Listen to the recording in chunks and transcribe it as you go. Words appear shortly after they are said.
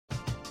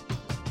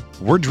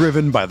We're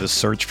driven by the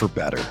search for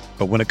better.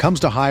 But when it comes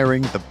to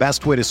hiring, the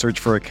best way to search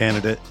for a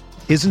candidate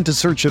isn't to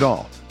search at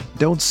all.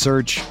 Don't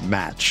search,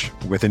 match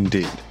with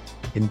Indeed.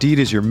 Indeed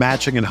is your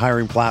matching and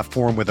hiring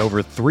platform with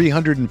over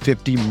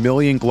 350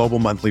 million global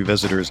monthly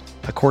visitors,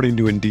 according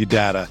to Indeed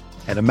data,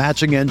 and a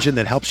matching engine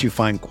that helps you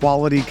find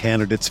quality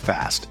candidates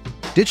fast.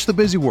 Ditch the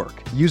busy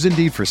work. Use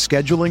Indeed for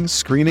scheduling,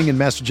 screening, and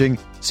messaging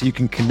so you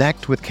can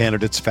connect with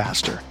candidates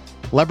faster.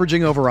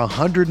 Leveraging over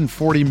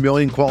 140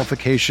 million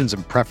qualifications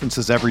and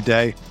preferences every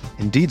day,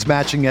 Indeed's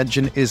matching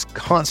engine is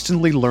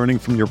constantly learning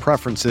from your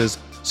preferences,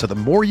 so the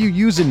more you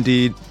use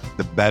Indeed,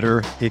 the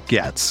better it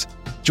gets.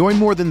 Join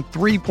more than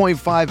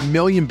 3.5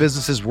 million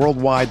businesses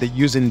worldwide that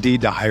use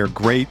Indeed to hire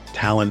great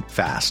talent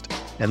fast.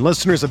 And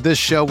listeners of this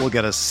show will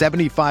get a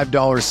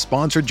 $75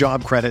 sponsored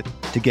job credit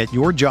to get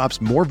your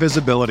jobs more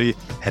visibility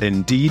at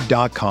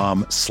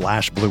Indeed.com/Blue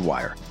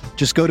Wire.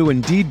 Just go to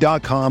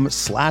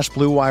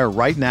Indeed.com/Blue Wire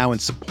right now and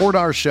support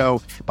our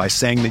show by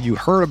saying that you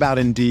heard about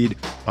Indeed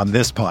on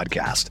this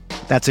podcast.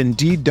 That's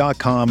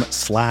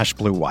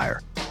Indeed.com/Blue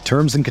Wire.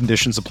 Terms and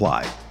conditions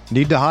apply.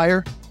 Need to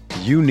hire?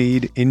 You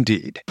need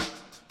Indeed.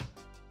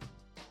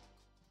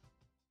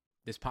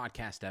 This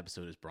podcast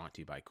episode is brought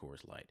to you by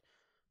Coors Light.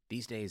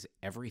 These days,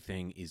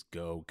 everything is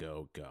go,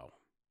 go, go.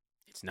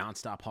 It's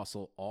nonstop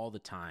hustle all the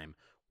time.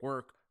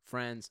 Work,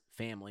 friends,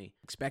 family,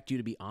 expect you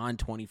to be on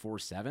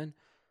 24/7.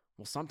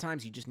 Well,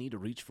 sometimes you just need to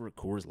reach for a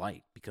Coors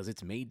Light because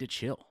it's made to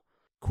chill.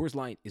 Coors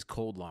Light is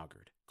cold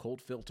lagered,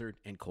 cold filtered,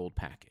 and cold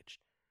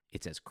packaged.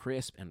 It's as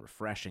crisp and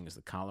refreshing as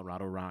the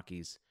Colorado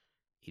Rockies.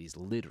 It is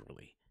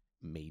literally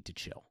made to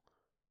chill.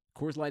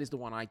 Coors Light is the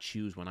one I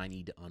choose when I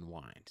need to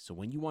unwind. So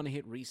when you want to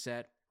hit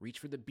reset, reach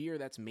for the beer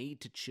that's made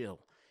to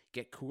chill.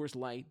 Get Coors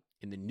Light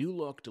in the new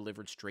look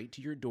delivered straight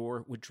to your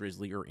door with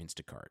Drizzly or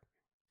Instacart.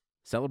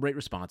 Celebrate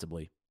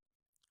responsibly.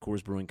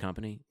 Coors Brewing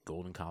Company,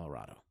 Golden,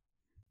 Colorado.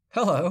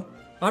 Hello,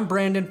 I'm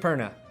Brandon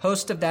Perna,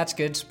 host of That's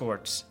Good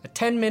Sports, a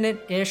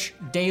 10-minute-ish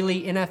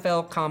daily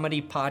NFL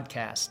comedy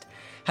podcast.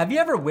 Have you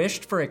ever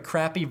wished for a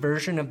crappy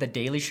version of The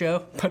Daily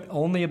Show, but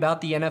only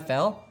about the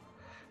NFL?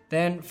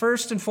 Then,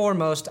 first and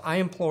foremost, I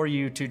implore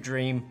you to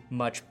dream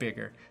much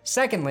bigger.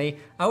 Secondly,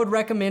 I would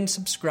recommend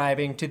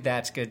subscribing to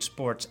That's Good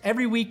Sports.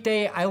 Every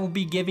weekday, I will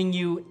be giving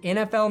you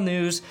NFL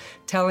news,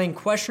 telling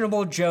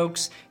questionable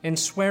jokes, and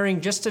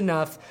swearing just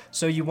enough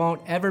so you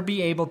won't ever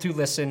be able to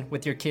listen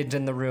with your kids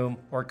in the room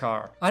or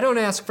car. I don't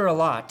ask for a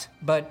lot,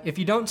 but if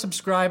you don't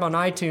subscribe on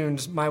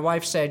iTunes, my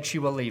wife said she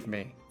will leave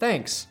me.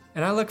 Thanks,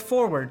 and I look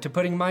forward to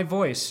putting my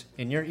voice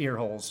in your ear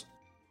holes.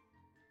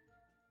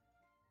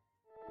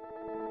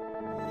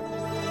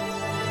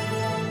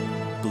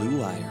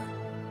 Blue Wire.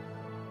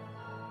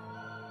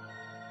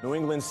 New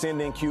England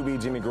sending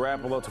QB Jimmy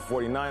Garoppolo to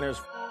 49ers.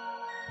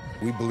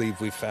 We believe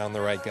we found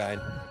the right guy.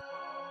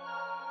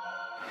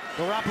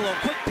 Garoppolo,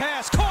 quick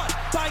pass, caught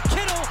by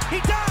Kittle. He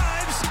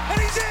dives, and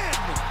he's in.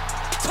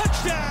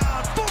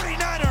 Touchdown,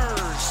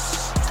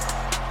 49ers.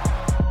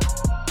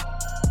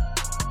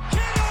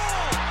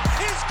 Kittle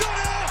is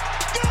gonna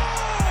go.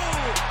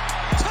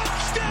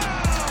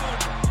 Touchdown.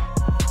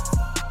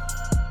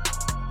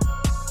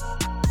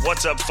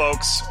 What's up,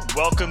 folks?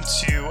 Welcome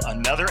to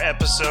another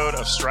episode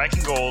of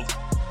Striking Gold,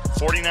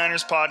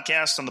 49ers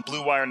podcast on the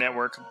Blue Wire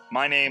Network.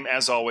 My name,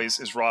 as always,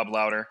 is Rob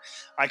Louder.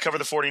 I cover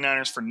the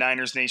 49ers for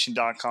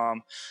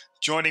NinersNation.com.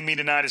 Joining me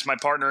tonight is my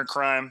partner in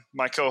crime,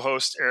 my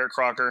co-host, Eric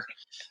Crocker.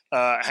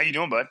 How you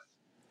doing, bud?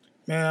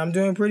 Man, I'm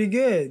doing pretty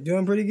good.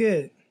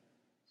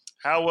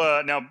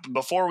 How now,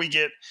 before we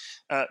get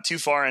too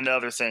far into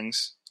other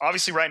things,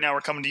 obviously right now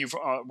we're coming to you,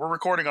 we're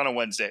recording on a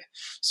Wednesday.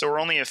 So we're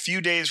only a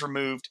few days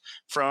removed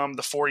from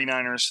the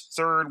 49ers'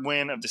 third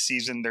win of the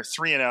season. They're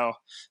 3-0.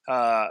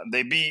 I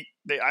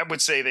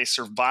would say they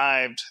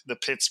survived the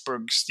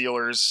Pittsburgh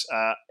Steelers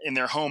in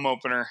their home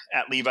opener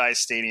at Levi's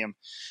Stadium.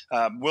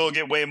 We'll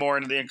get way more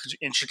into the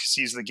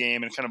intricacies of the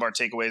game and kind of our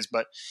takeaways,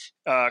 but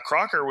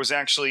Crocker was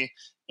actually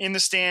in the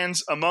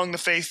stands among the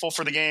faithful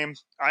for the game.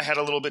 I had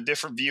a little bit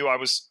different view. I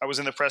was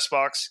in the press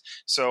box,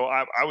 so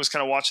I was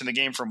kind of watching the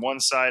game from one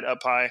side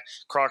up high.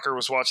 Crocker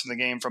was watching the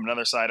game from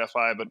another side up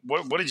high. But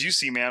what did you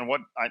see, man?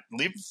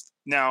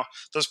 Now,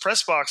 those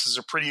press boxes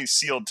are pretty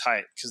sealed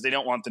tight because they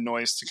don't want the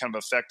noise to kind of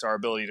affect our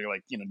ability to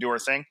do our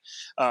thing.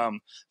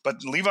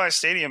 But Levi's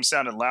Stadium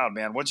sounded loud,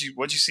 man. What'd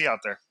you see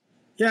out there?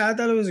 Yeah, I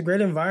thought it was a great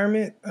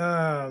environment.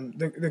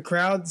 The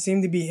crowd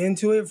seemed to be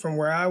into it from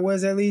where I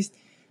was, at least.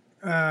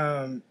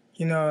 That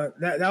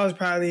was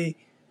probably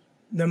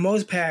the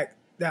most packed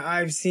that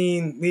I've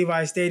seen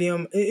Levi's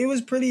Stadium. It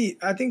was pretty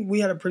 – I think we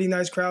had a pretty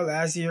nice crowd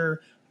last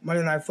year,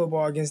 Monday Night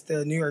Football against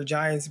the New York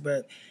Giants.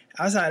 But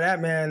outside of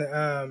that, man,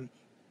 out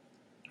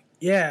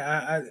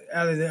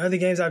of the other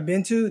games I've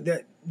been to,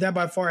 that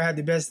by far had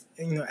the best,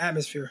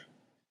 atmosphere.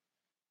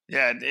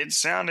 Yeah, it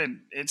sounded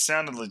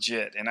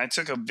legit, and I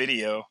took a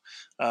video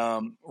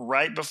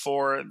right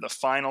before the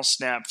final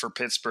snap for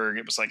Pittsburgh.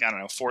 It was like,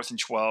 4th and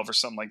 12 or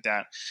something like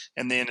that.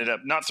 And they ended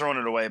up not throwing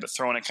it away, but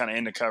throwing it kind of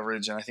into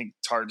coverage. And I think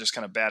Tart just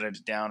kind of batted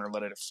it down or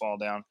let it fall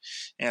down.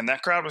 And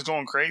that crowd was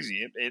going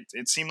crazy.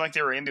 It seemed like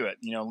they were into it.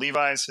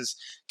 Levi's has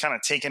kind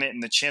of taken it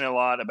in the chin a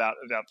lot about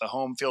the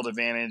home field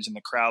advantage and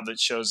the crowd that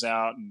shows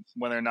out and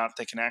whether or not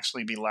they can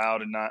actually be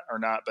loud or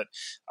not. But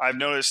I've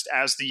noticed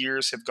as the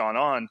years have gone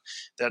on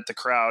that the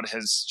crowd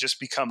has just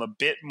become a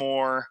bit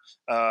more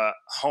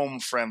home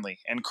friendly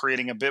and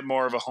creating a bit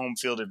more of a home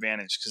field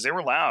advantage because they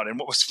were loud. And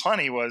what was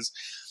funny was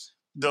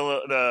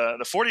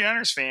the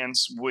 49ers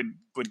fans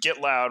would get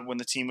loud when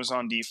the team was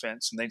on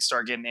defense and they'd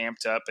start getting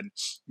amped up. And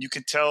you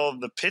could tell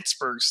the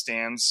Pittsburgh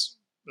fans,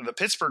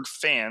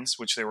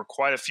 which there were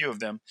quite a few of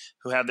them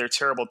who had their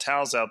terrible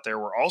towels out there,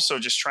 were also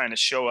just trying to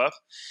show up,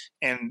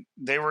 and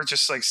they were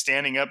just like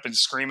standing up and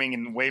screaming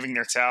and waving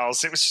their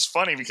towels. It was just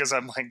funny because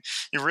I'm like,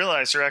 you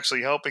realize you're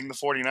actually helping the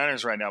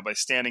 49ers right now by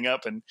standing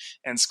up and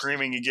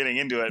screaming and getting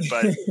into it.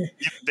 But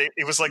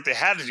it was like they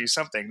had to do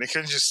something. They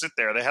couldn't just sit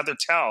there. They had their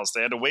towels.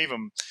 They had to wave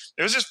them.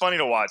 It was just funny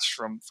to watch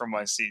from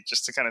my seat,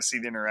 just to kind of see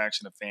the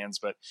interaction of fans.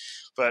 But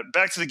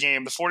back to the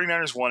game, the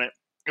 49ers won it.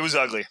 It was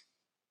ugly.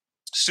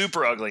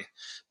 Super ugly,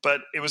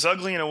 but it was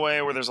ugly in a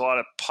way where there's a lot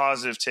of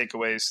positive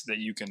takeaways that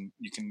you can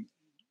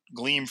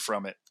glean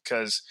from it,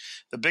 because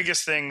the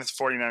biggest thing that the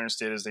 49ers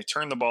did is they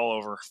turned the ball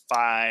over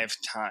 5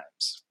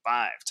 times.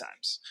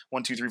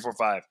 1, 2, 3, 4,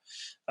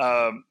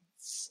 5.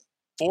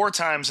 4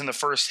 times in the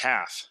first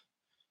half.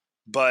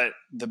 But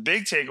the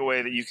big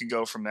takeaway that you could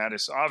go from that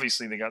is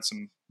obviously they got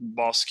some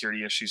ball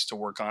security issues to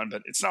work on,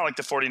 but it's not like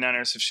the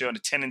 49ers have shown a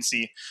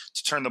tendency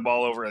to turn the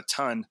ball over a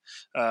ton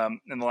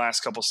in the last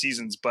couple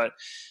seasons. But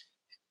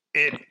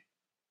they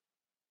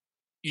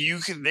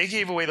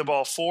gave away the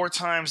ball 4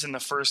 times in the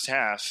first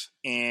half,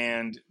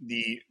 and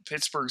the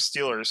Pittsburgh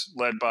Steelers,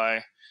 led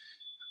by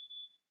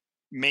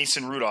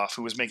Mason Rudolph,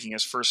 who was making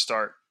his first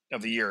start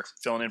of the year,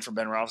 filling in for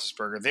Ben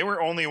Roethlisberger, they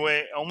were only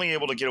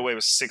able to get away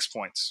with 6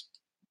 points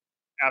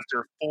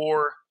after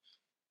 4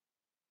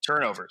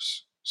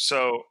 turnovers.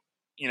 So,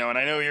 and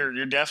I know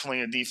you're definitely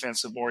a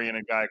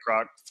defensive-oriented guy,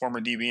 Croc, former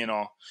DB and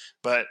all.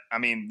 But, I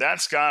mean,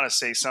 that's got to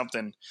say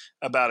something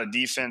about a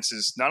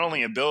defense's not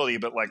only ability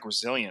but, like,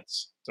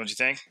 resilience, don't you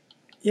think?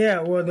 Yeah,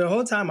 well, the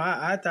whole time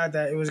I thought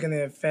that it was going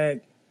to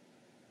affect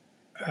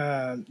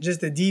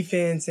just the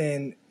defense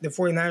and the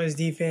 49ers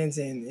defense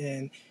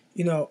and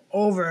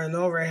over and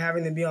over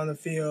having to be on the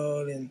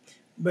field.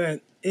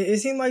 But it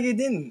seemed like it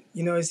didn't.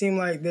 It seemed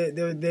like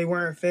they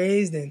weren't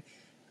phased, and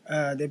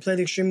they played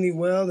extremely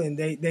well, and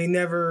they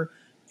never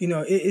 –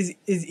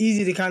 it's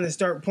easy to kind of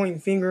start pointing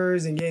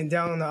fingers and getting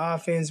down on the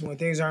offense when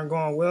things aren't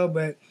going well,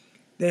 but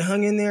they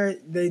hung in there.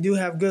 They do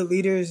have good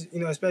leaders,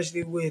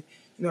 especially with,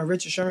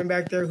 Richard Sherman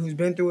back there who's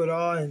been through it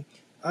all. And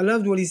I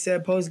loved what he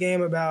said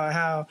post-game about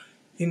how,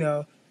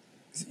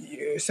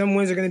 some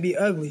wins are going to be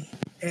ugly.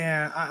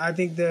 And I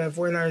think the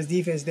 49ers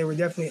defense, they were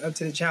definitely up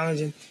to the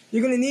challenge. And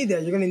you're going to need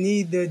that. You're going to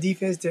need the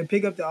defense to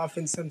pick up the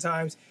offense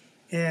sometimes.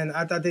 And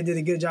I thought they did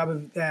a good job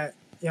of that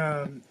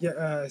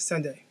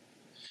Sunday.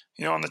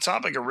 On the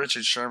topic of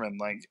Richard Sherman,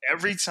 like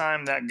every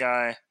time that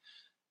guy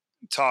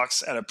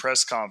talks at a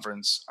press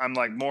conference, I'm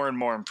like more and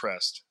more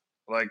impressed.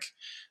 Like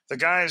the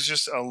guy is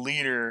just a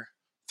leader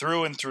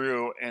through and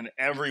through in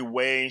every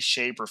way,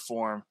 shape, or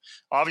form.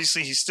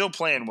 Obviously, he's still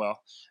playing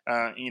well.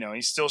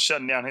 He's still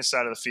shutting down his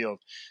side of the field.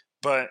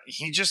 But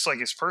he just, like,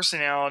 his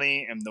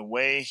personality and the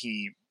way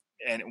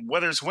and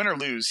whether it's win or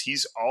lose,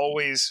 he's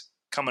always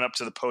coming up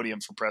to the podium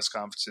for press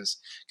conferences,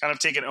 kind of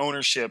taking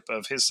ownership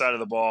of his side of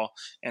the ball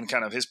and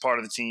kind of his part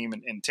of the team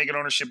and taking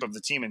ownership of the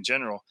team in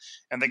general.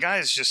 And the guy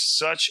is just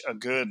such a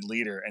good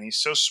leader, and he's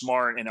so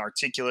smart and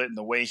articulate in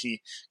the way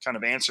he kind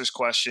of answers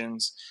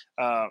questions.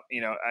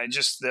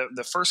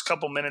 The first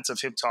couple minutes of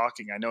him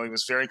talking, I know he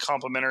was very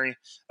complimentary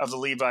of the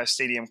Levi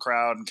Stadium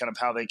crowd and kind of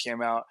how they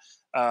came out.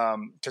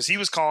 Because he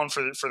was calling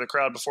for the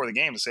crowd before the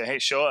game to say, hey,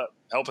 show up,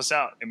 help us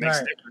out. It makes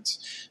a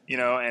difference,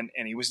 and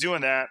he was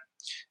doing that.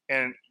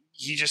 And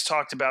he just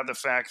talked about the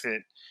fact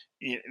that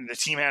the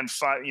team had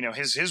 5,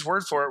 his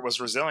word for it was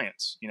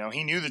resilience.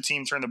 He knew the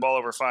team turned the ball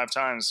over 5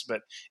 times,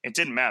 but it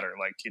didn't matter.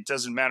 Like, it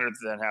doesn't matter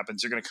that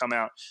happens. You're going to come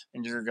out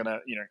and you're going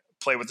to,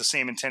 play with the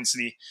same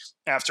intensity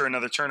after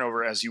another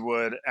turnover as you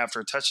would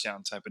after a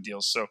touchdown type of deal.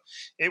 So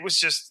it was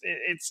just,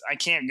 I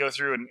can't go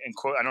through and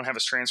quote, I don't have a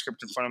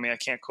transcript in front of me. I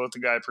can't quote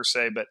the guy per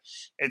se, but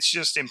it's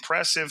just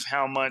impressive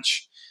how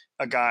much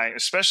a guy,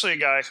 especially a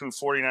guy who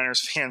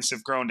 49ers fans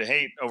have grown to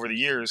hate over the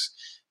years,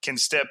 can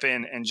step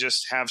in and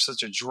just have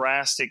such a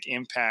drastic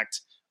impact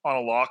on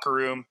a locker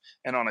room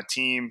and on a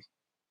team.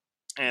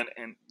 And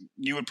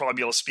you would probably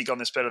be able to speak on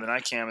this better than I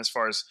can as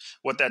far as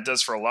what that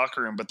does for a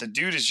locker room. But the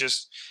dude is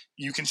just,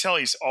 you can tell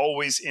he's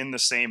always in the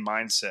same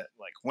mindset,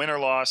 like win or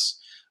loss,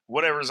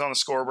 whatever's on the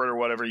scoreboard or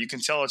whatever. You can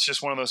tell it's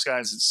just one of those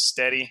guys that's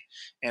steady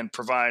and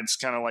provides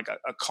kind of like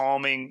a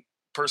calming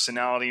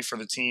personality for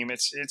the team.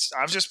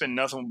 I've just been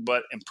nothing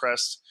but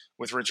impressed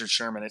with Richard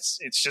Sherman.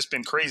 It's just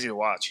been crazy to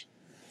watch.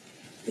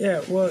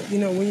 Yeah, well,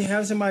 when you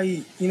have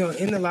somebody,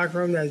 in the locker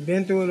room that's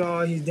been through it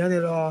all, he's done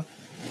it all,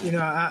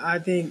 I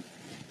think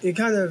it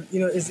kind of,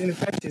 it's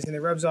infectious and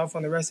it rubs off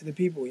on the rest of the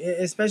people,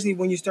 especially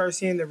when you start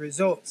seeing the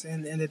results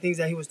and the things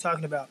that he was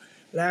talking about.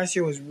 Last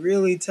year was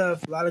really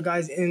tough. A lot of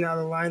guys in and out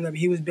of the lineup.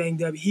 He was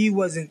banged up. He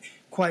wasn't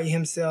quite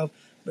himself.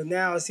 But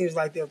now it seems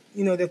like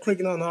they're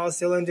clicking on all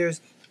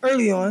cylinders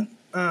early on.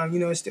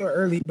 It's still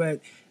early, but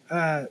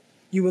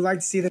you would like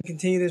to see them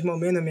continue this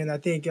momentum. And I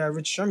think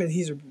Rich Sherman,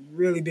 he's a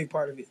really big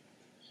part of it.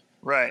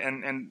 Right,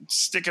 and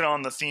sticking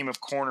on the theme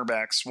of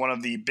cornerbacks, one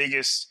of the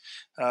biggest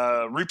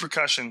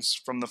repercussions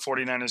from the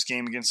 49ers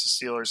game against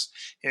the Steelers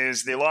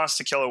is they lost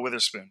to Ahkello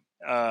Witherspoon,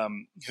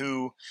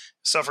 who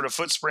suffered a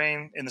foot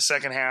sprain in the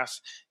second half,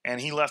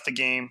 and he left the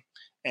game,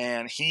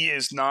 and he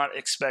is not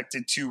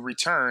expected to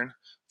return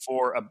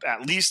for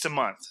at least a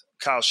month.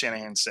 Kyle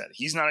Shanahan said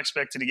he's not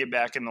expected to get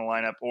back in the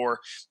lineup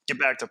or get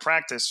back to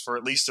practice for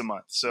at least a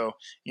month. So,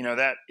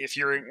 that if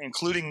you're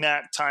including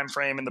that time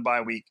frame in the bye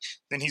week,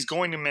 then he's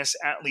going to miss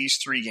at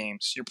least 3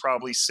 games. You're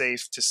probably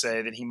safe to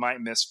say that he might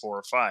miss 4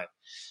 or 5.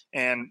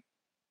 And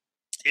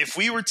if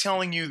we were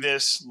telling you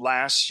this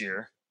last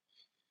year,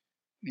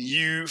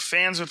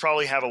 fans would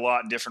probably have a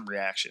lot different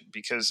reaction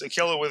because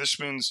Ahkello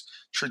Witherspoon's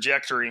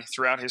trajectory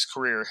throughout his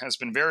career has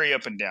been very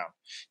up and down.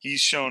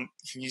 He's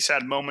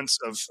had moments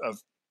of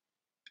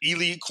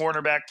elite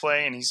cornerback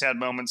play, and he's had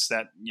moments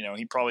that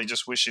he probably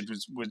just wished it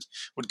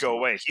would go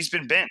away. He's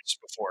been benched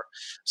before,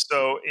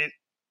 so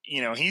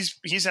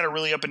he's had a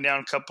really up and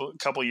down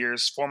couple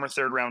years. Former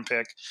 3rd round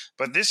pick,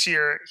 but this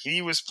year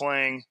he was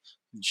playing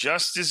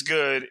just as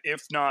good,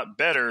 if not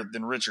better,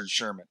 than Richard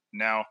Sherman.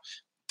 Now,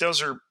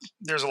 there's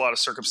a lot of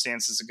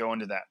circumstances that go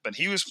into that, but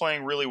he was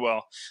playing really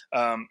well.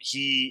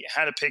 He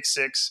had a pick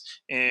 6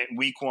 in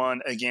week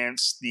 1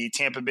 against the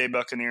Tampa Bay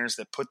Buccaneers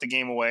that put the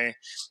game away.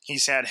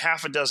 He's had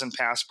half a dozen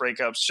pass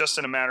breakups just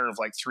in a matter of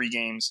like 3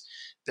 games.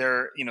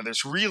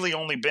 There's really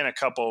only been a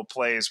couple of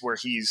plays where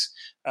he's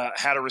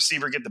had a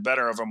receiver get the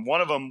better of him. One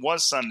of them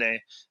was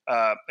Sunday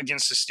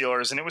against the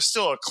Steelers, and it was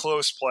still a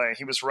close play.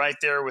 He was right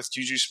there with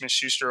Juju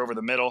Smith-Schuster over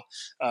the middle.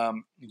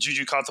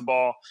 Juju caught the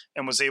ball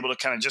and was able to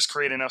kind of just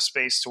create enough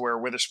space to where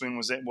Witherspoon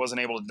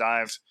wasn't able to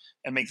dive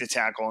and make the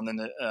tackle. And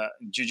then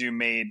Juju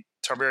made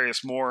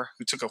Tarvarius Moore,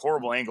 who took a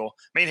horrible angle,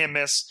 made him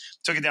miss,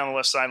 took it down the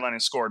left sideline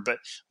and scored. But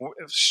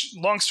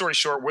long story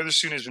short,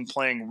 Witherspoon has been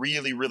playing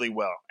really, really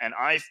well. And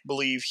I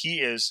believe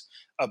he is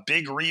a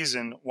big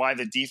reason why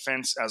the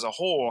defense as a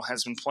whole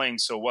has been playing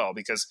so well.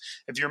 Because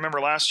if you remember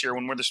last year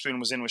when Witherspoon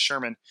was in with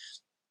Sherman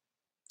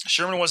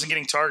wasn't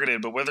getting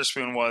targeted, but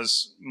Witherspoon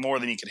was more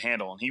than he could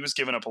handle. And he was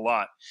giving up a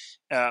lot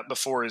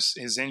before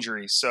his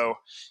injury. So,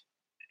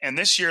 and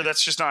this year,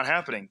 that's just not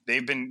happening.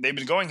 They've been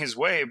going his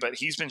way, but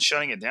he's been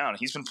shutting it down.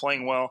 He's been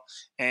playing well,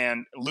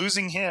 and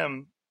losing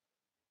him,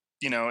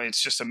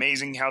 it's just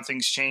amazing how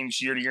things change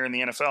year to year in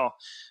the NFL.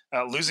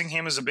 Losing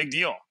him is a big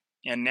deal,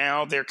 and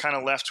now they're kind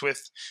of left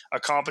with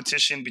a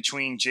competition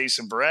between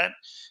Jason Verrett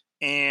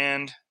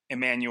and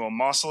Emmanuel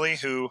Moseley,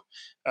 who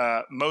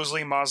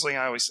Mosley.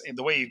 I always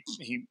the way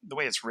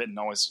it's written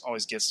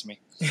always gets to me.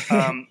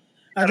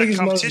 I think it's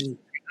Mosley.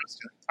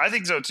 I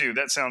think so too.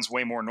 That sounds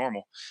way more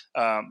normal.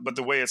 But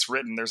the way it's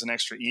written, there's an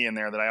extra E in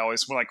there that I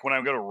always like when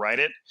I go to write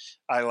it,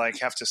 I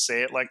have to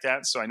say it like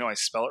that. So I know I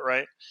spell it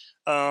right.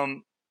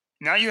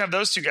 Now you have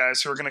those 2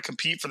 guys who are going to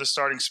compete for the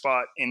starting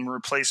spot in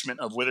replacement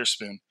of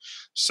Witherspoon.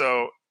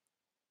 So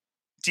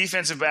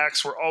defensive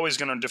backs, we're always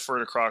going to defer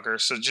to Crocker.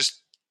 So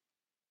just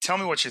tell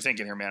me what you're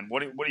thinking here, man.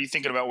 What are you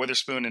thinking about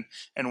Witherspoon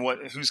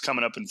and who's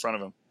coming up in front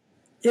of him?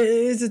 Yeah,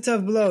 it's a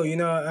tough blow.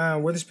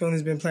 Witherspoon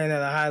has been playing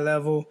at a high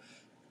level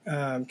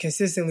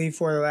consistently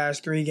for the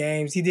last 3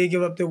 games. He did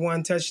give up the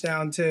 1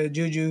 touchdown to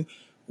Juju,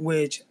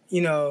 which,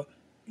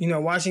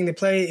 watching the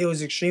play, it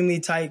was extremely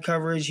tight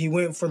coverage. He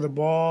went for the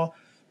ball,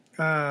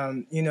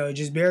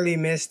 just barely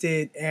missed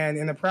it. And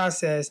in the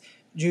process,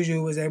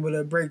 Juju was able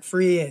to break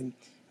free. And,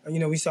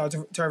 we saw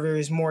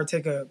Tarvarius Moore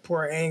take a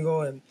poor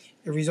angle, and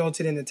it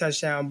resulted in the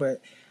touchdown.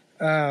 But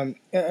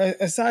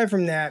aside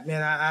from that,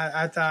 man,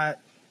 I thought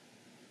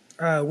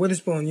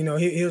Witherspoon,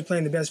 he was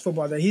playing the best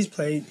football that he's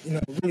played,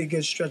 really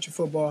good stretch of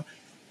football.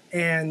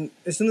 And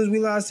as soon as we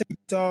lost him, we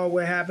saw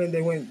what happened.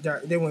 They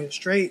went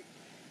straight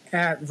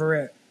at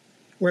Verrett,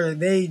 where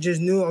they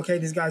just knew, okay,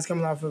 this guy's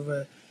coming off of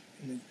an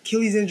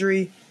Achilles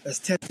injury. Let's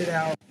test it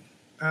out.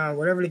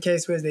 Whatever the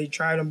case was, they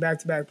tried him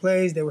back-to-back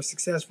plays. They were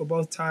successful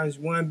both times,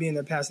 one being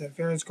a pass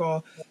interference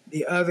call,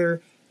 the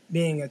other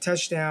being a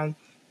touchdown.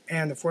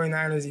 And the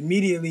 49ers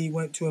immediately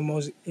went to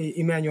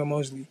Emmanuel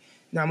Moseley.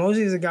 Now,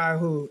 Moseley is a guy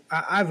who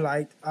I've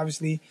liked,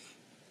 obviously.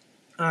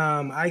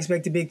 I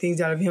expected big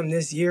things out of him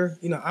this year.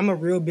 I'm a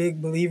real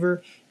big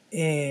believer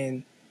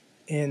in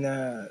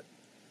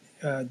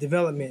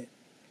development.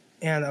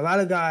 And a lot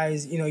of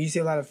guys, you see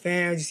a lot of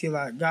fans, you see a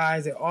lot of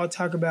guys that all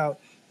talk about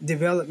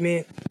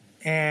development,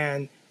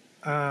 and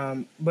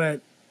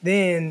but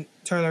then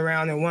turn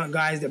around and want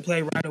guys that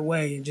play right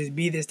away and just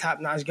be this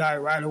top-notch guy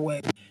right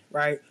away,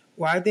 right?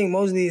 Well, I think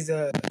Moseley is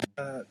a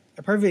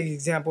perfect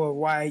example of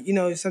why,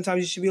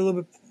 sometimes you should be a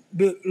little bit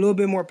little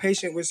bit more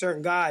patient with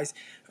certain guys.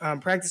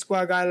 Practice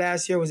squad guy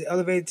last year was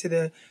elevated to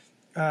the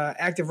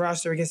active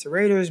roster against the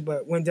Raiders,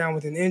 but went down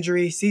with an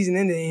injury,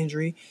 season-ending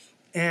injury.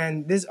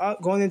 And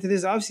going into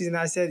this offseason,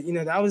 I said,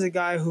 that was a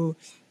guy who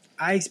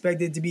I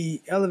expected to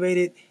be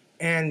elevated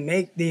and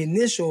make the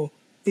initial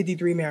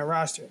 53-man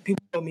roster.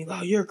 People told me,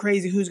 "Oh, you're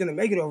crazy. Who's going to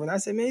make it over?" And I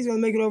said, "Man, he's going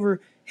to make it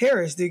over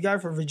Harris, the guy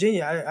from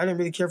Virginia." I didn't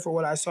really care for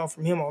what I saw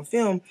from him on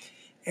film.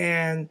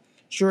 And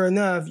sure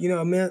enough,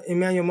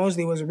 Emmanuel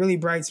Moseley was a really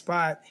bright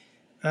spot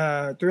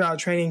throughout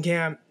training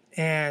camp.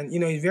 And,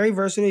 he's very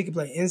versatile. He can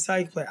play inside,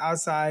 he can play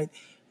outside.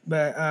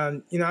 But,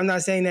 I'm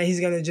not saying that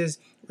he's going to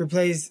just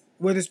replace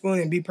Witherspoon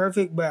and be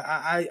perfect, but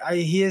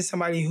he is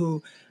somebody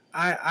who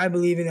I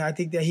believe in. I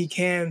think that he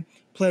can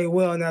play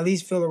well and at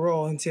least fill a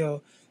role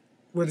until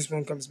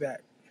Witherspoon comes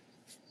back.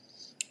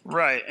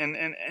 Right,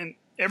 and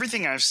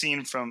everything I've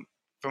seen from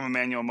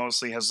Emmanuel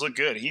Moseley has looked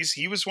good.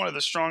 He was one of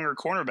the stronger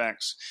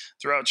cornerbacks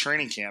throughout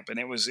training camp, and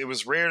it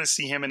was rare to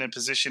see him in a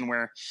position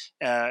where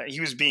he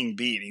was being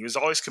beat. He was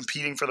always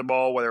competing for the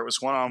ball, whether it was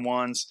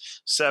 1-on-1s,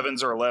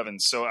 7s, or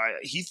 11s. So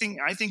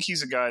I think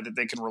he's a guy that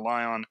they can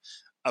rely on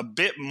a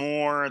bit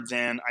more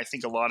than I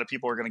think a lot of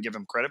people are going to give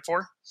him credit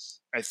for.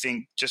 I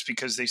think just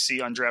because they see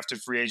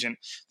undrafted free agent,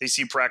 they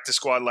see practice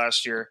squad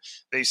last year,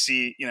 they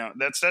see,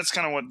 that's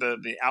kind of what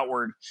the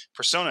outward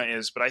persona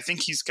is. But I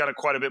think he's got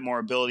quite a bit more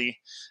ability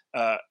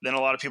than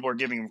a lot of people are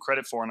giving him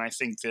credit for. And I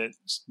think that,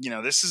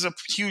 this is a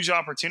huge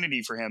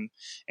opportunity for him.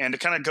 And to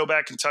kind of go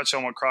back and touch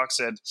on what Croc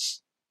said,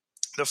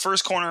 the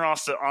first corner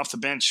off the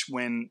bench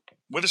when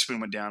Witherspoon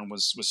went down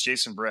was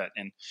Jason Verrett.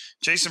 And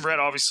Jason Verrett,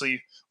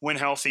 obviously, when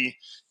healthy,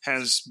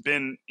 has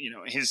been,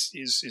 his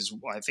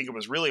I think it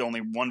was really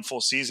only one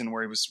full season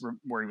where he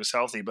was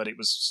healthy, but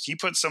he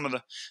put some of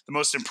the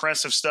most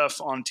impressive stuff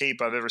on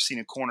tape I've ever seen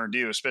a corner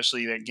do,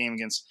 especially that game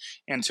against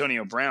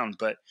Antonio Brown.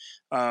 But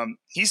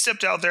he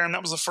stepped out there, and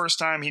that was the first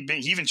time he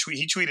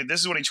tweeted, this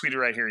is what he tweeted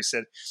right here. He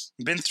said,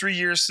 "Been 3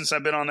 years since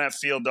I've been on that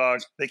field, dog.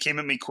 They came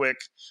at me quick.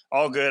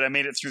 All good. I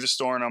made it through the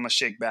storm, and I'm going to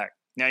shake back."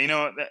 Now,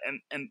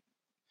 and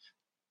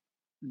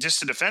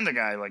just to defend the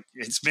guy, like,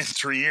 it's been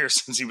 3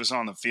 years since he was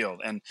on the field,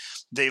 and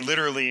they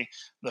literally,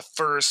 the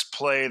first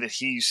play that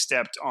he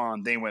stepped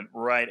on, they went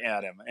right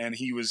at him, and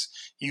he was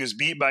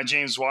beat by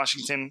James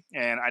Washington,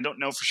 and I don't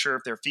know for sure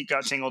if their feet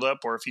got tangled up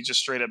or if he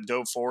just straight up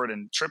dove forward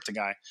and tripped the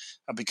guy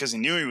because he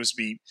knew he was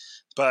beat.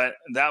 But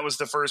that was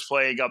the first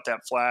play. He got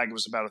that flag. It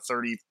was about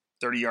a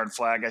 30-yard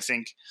flag, I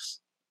think,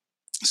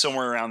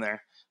 somewhere around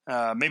there.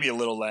 Maybe a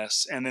little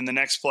less. And then the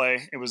next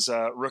play, it was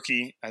a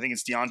rookie. I think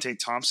it's Deontay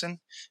Thompson,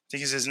 I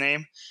think is his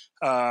name.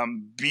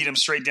 Beat him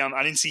straight down.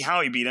 I didn't see how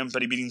he beat him,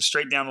 but he beat him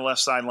straight down the left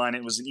sideline.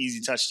 It was an easy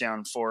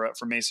touchdown for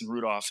Mason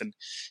Rudolph.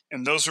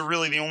 And those were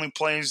really the only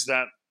plays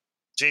that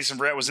Jason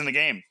Verrett was in the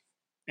game.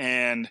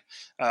 And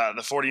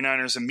the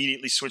 49ers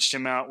immediately switched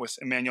him out with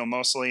Emmanuel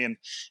Moseley.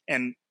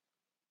 And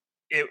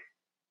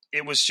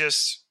it was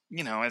just,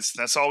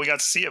 that's all we got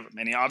to see of him.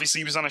 And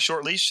he was on a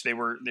short leash. They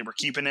were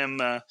keeping him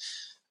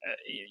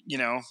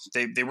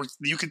they were,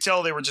 you could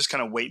tell they were just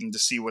kind of waiting to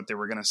see what they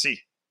were going to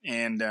see.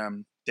 And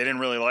they didn't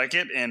really like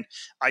it. And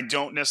I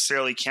don't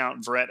necessarily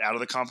count Verrett out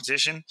of the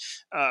competition.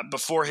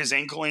 Before his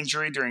ankle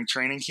injury during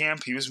training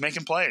camp, he was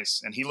making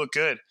plays and he looked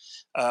good.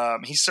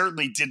 He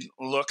certainly didn't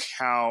look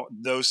how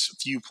those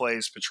few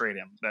plays portrayed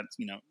him. That,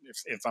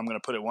 if I'm going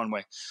to put it one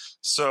way.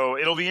 So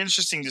it'll be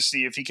interesting to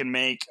see if he can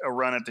make a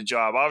run at the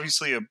job.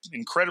 Obviously, an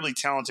incredibly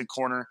talented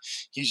corner.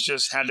 He's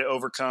just had to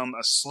overcome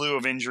a slew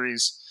of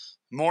injuries.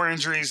 More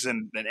injuries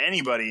than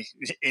anybody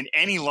in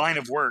any line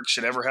of work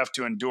should ever have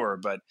to endure,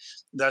 but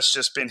that's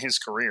just been his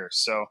career.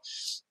 So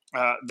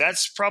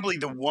that's probably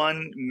the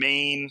one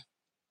main,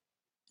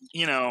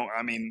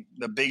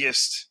 the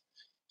biggest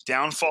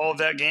downfall of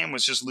that game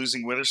was just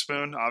losing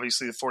Witherspoon.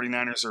 Obviously, the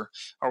 49ers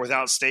are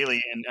without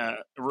Staley, and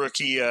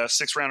rookie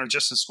 6th-rounder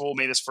Justin Skule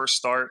made his first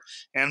start,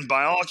 and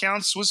by all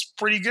accounts was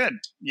pretty good.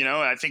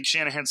 I think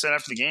Shanahan said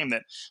after the game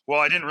that,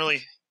 well, I didn't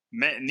really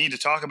need to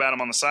talk about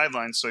him on the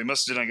sidelines, so he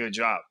must have done a good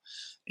job,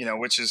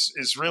 which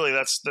is really,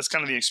 that's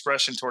kind of the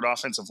expression toward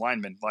offensive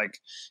linemen. Like,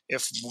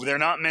 if they're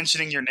not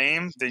mentioning your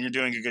name, then you're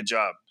doing a good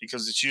job,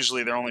 because it's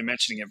usually they're only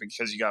mentioning it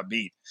because you got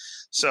beat.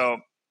 So,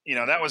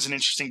 that was an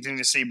interesting thing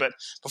to see. But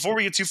before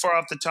we get too far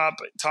off the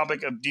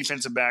topic of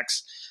defensive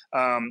backs,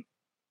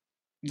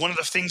 one of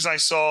the things I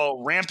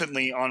saw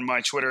rampantly on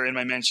my Twitter in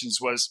my mentions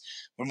was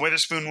when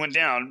Witherspoon went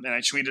down, and I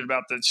tweeted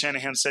about that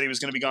Shanahan said he was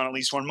going to be gone at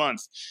least 1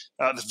 month.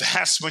 The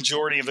vast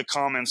majority of the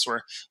comments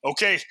were,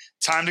 "Okay,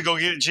 time to go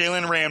get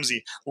Jalen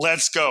Ramsey.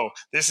 Let's go.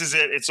 This is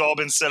it. It's all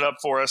been set up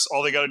for us.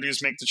 All they got to do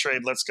is make the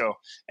trade. Let's go."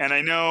 And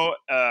I know,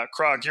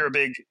 Croc, you're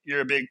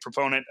a big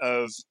proponent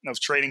of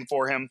trading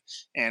for him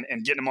and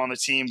getting him on the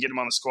team, getting him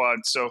on the squad.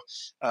 So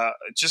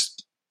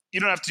you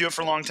don't have to do it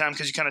for a long time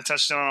because you kind of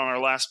touched on our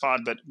last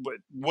pod, but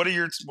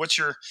what's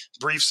your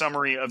brief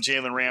summary of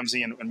Jalen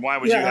Ramsey and why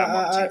would you have him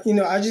on the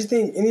team? I just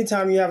think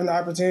anytime you have an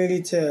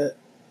opportunity to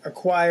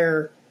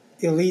acquire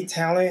elite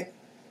talent,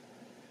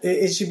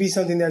 it should be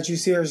something that you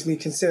seriously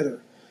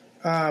consider.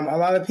 A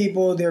lot of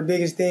people, their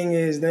biggest thing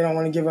is they don't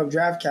want to give up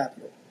draft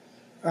capital.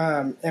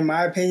 In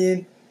my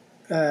opinion,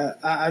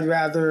 I'd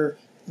rather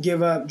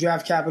give up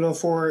draft capital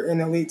for an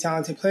elite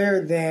talented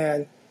player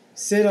than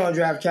sit on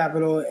draft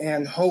capital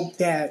and hope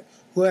that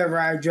whoever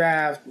I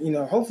draft,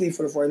 hopefully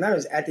for the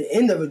 49ers at the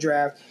end of a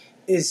draft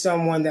is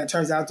someone that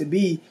turns out to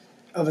be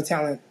of a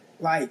talent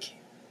like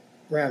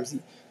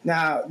Ramsey.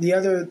 Now, the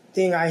other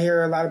thing I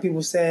hear a lot of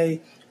people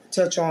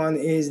touch on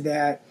is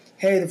that,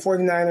 hey, the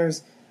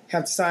 49ers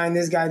have to sign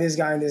this guy,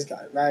 and this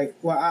guy, right?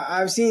 Well,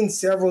 I've seen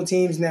several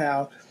teams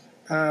now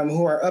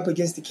who are up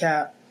against the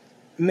cap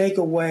make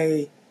a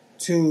way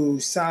to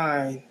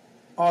sign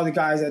all the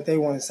guys that they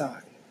want to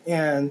sign.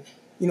 And,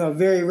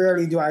 very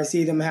rarely do I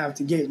see them have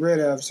to get rid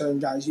of certain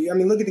guys. I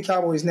mean, look at the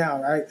Cowboys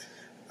now, right?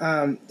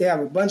 They have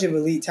a bunch of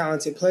elite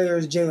talented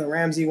players.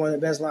 Jalen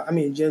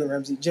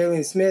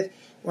Smith,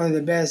 one of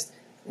the best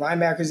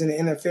linebackers in the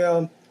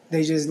NFL.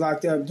 They just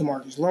locked up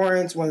DeMarcus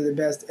Lawrence, one of the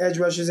best edge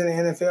rushers in the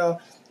NFL.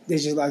 They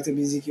just locked up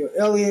Ezekiel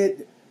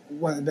Elliott,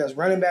 one of the best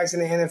running backs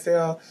in the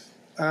NFL.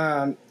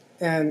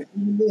 And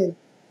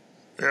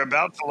they're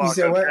about to lock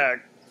up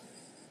Dak.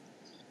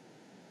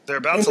 They're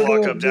about to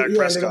lock up Dak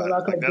Prescott.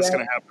 That's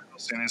going to happen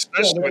soon,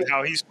 especially with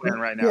how he's playing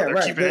right now. They're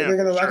keeping him. They're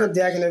going to lock up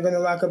Dak, and they're going to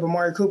lock up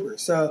Amari Cooper.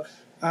 So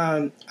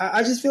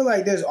I just feel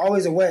like there's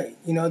always a way.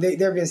 They've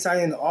been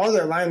signing all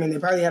their linemen. They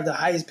probably have the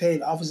highest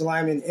paid offensive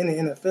linemen in the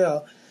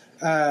NFL.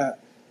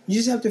 You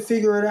just have to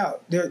figure it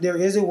out. There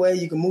is a way.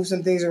 You can move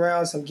some things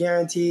around, some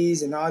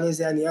guarantees and all this,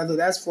 that, and the other.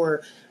 That's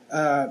for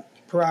Parag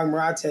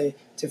Marate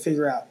to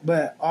figure out.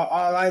 But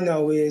all I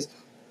know is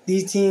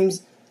these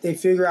teams, they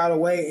figure out a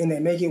way and they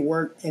make it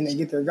work and they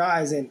get their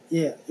guys. And,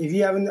 yeah, if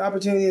you have an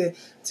opportunity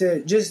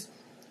to just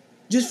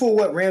for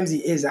what Ramsey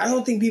is, I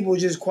don't think people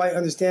just quite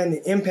understand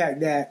the impact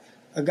that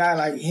a guy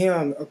like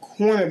him, a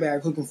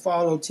cornerback who can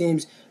follow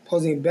teams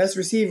posing best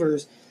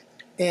receivers,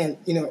 and,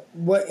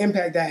 what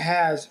impact that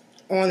has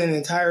on an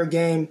entire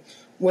game,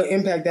 what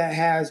impact that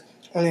has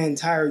on an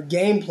entire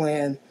game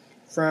plan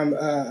from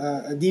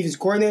a defense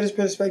coordinator's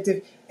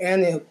perspective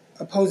and the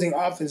opposing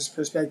offense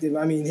perspective.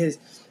 I mean, his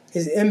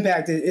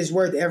impact is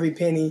worth every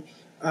penny.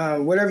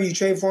 Whatever you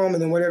trade for him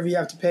and then whatever you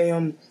have to pay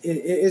him,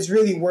 it's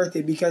really worth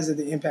it because of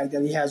the impact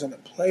that he has on a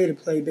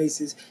play-to-play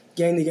basis,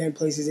 game-to-game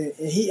basis.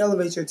 And he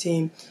elevates your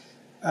team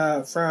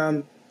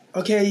from,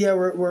 okay, yeah,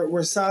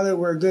 we're solid,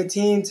 we're a good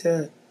team,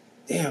 to,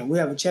 damn, we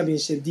have a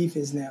championship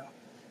defense now.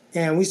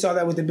 And we saw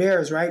that with the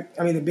Bears, right?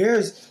 I mean, the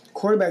Bears'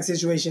 quarterback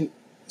situation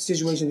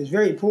is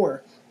very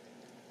poor.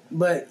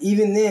 But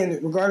even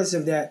then, regardless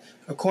of that,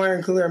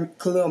 acquiring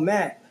Khalil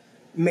Mack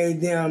made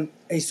them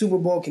a Super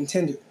Bowl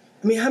contender.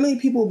 I mean, how many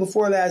people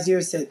before last year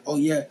said, oh,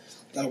 yeah,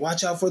 got to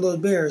watch out for those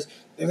Bears.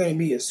 They're going to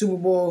be a Super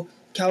Bowl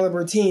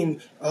caliber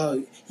team.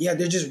 Yeah,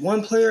 they're just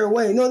one player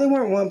away. No, they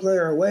weren't one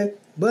player away,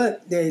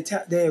 but they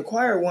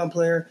acquired one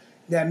player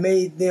that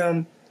made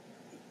them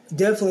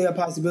definitely a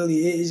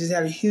possibility. It just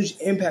had a huge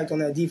impact on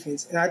that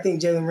defense. And I think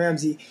Jalen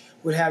Ramsey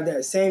would have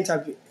that same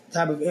type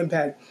of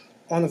impact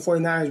on the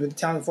 49ers with the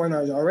talent the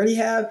 49ers already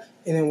have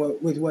and then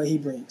with what he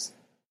brings.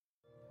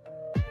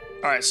 All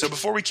right, so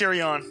before we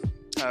carry on,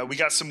 we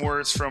got some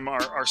words from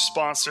our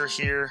sponsor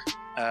here.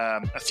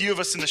 A few of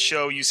us in the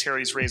show use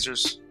Harry's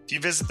razors. If you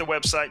visit the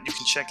website, you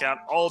can check out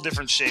all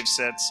different shave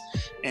sets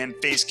and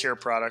face care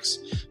products.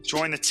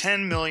 Join the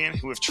 10 million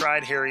who have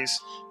tried Harry's.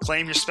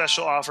 Claim your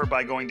special offer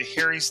by going to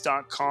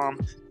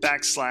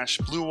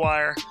harrys.com/Blue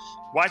Wire.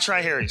 Why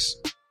try Harry's?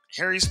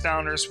 Harry's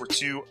founders were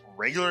two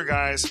regular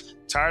guys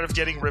tired of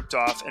getting ripped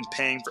off and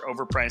paying for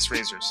overpriced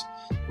razors.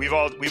 We've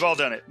all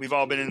done it. We've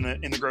all been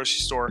in the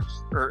grocery store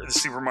or the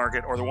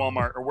supermarket or the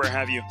Walmart or where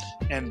have you,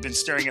 and been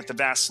staring at the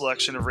vast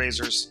selection of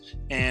razors,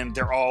 and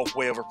they're all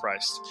way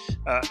overpriced.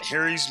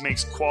 Harry's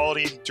makes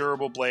quality,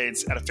 durable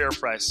blades at a fair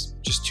price,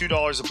 just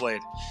 $2 a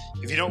blade.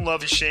 If you don't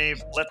love your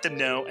shave, let them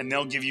know, and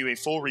they'll give you a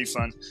full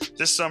refund.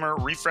 This summer,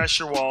 refresh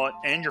your wallet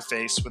and your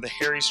face with a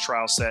Harry's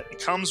trial set.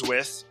 It comes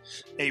with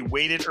a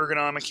weighted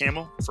ergonomic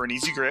handle for an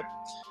easy grip,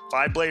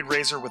 5-blade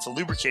razor with a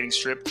lubricating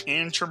strip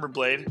and trimmer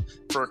blade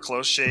for a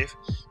close shave,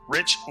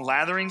 rich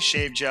lathering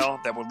shave gel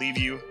that will leave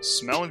you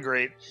smelling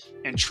great,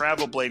 and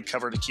travel blade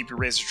cover to keep your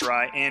razor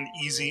dry and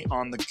easy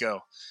on the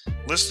go.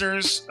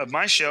 Listeners of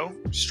my show,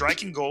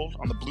 Striking Gold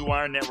on the Blue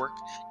Wire Network,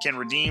 can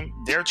redeem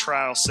their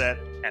trial set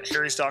at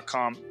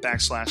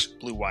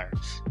harrys.com/Blue Wire.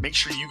 Make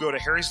sure you go to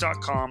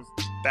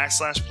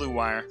harrys.com/Blue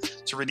Wire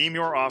to redeem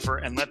your offer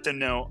and let them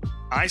know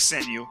I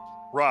sent you,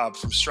 Rob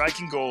from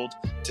Striking Gold,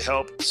 to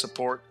help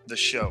support the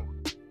show.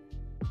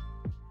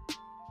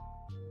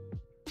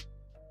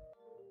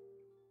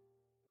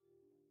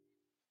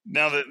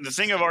 Now, the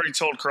thing I've already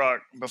told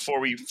Croc before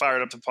we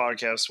fired up the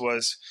podcast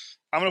was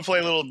I'm going to play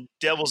a little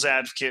devil's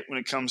advocate when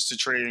it comes to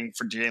trading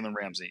for Jalen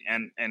Ramsey.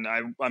 And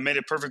I made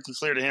it perfectly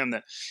clear to him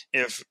that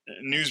if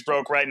news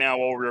broke right now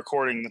while we're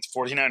recording that the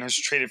 49ers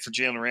traded for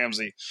Jalen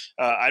Ramsey,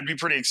 I'd be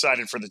pretty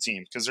excited for the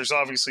team because there's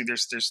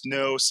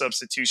no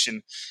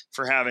substitution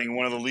for having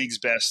one of the league's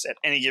best at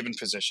any given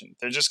position.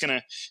 They're just going to –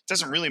 it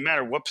doesn't really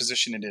matter what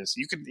position it is.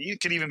 You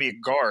could even be a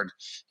guard.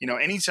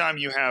 Anytime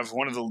you have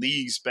one of the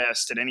league's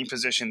best at any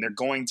position, they're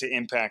going to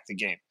impact the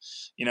game.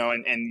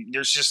 And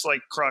there's just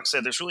like Croc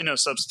said, there's really no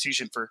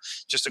substitution for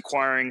just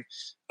acquiring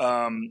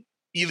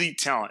elite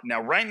talent.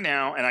 Now, right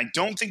now, and I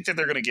don't think that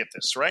they're going to get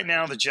this, right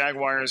now the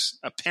Jaguars'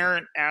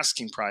 apparent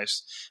asking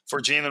price for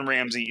Jalen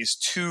Ramsey is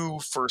 2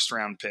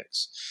 first-round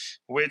picks,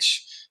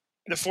 which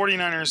the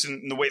 49ers,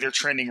 in the way they're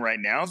trending right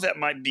now, that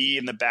might be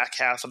in the back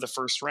half of the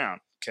first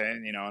round. Okay,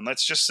 and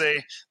let's just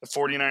say the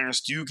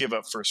 49ers do give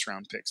up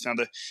first-round picks. Now,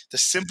 the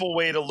simple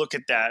way to look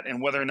at that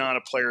and whether or not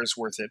a player is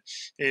worth it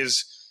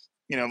is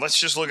 – let's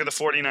just look at the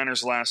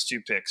 49ers' last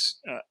 2 picks.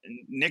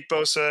 Nick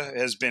Bosa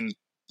has been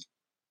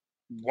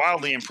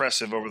wildly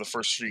impressive over the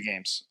first 3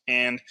 games.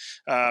 And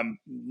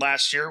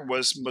last year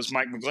was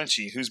Mike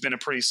McGlinchey, who's been a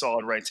pretty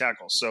solid right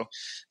tackle. So,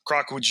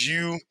 Croc, would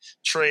you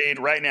trade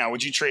right now?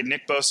 Would you trade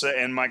Nick Bosa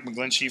and Mike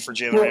McGlinchey for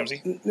Jalen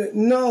Ramsey?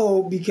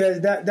 No,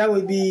 because that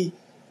would be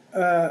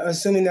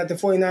assuming that the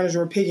 49ers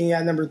were picking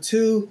at number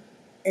 2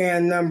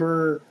 and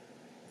number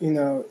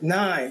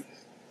 9.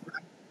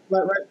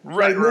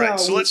 Right. Now,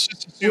 so let's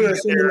just assume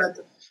that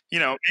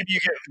maybe you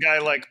get a guy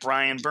like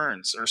Brian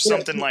Burns or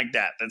something like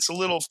that. That's a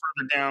little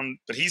further down,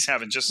 but he's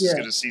having just as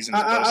good a season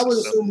as I would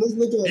assume. Let's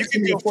look at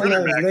the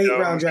 49ers late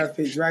round draft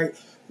picks, right?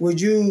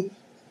 Would you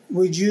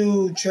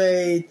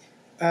trade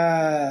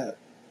Jalen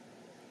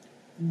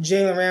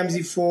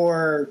Ramsey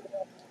for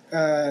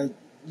what's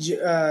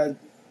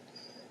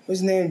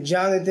his name?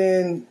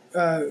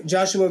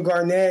 Joshua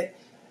Garnett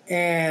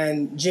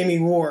and Jimmy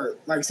Ward,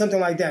 like something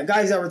like that.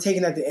 Guys that were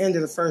taken at the end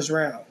of the first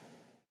round.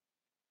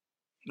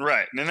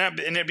 Right. And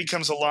it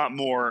becomes a lot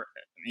more,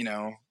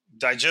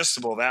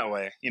 digestible that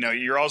way.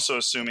 You're also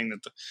assuming that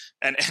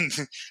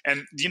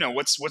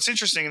what's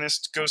interesting, and this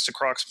goes to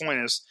Croc's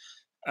point, is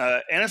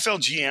NFL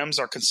GMs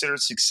are considered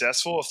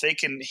successful if they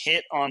can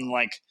hit on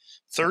like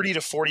 30 to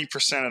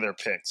 40% of their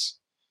picks,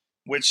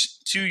 which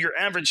to your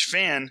average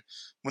fan,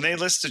 when they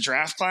list the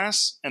draft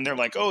class and they're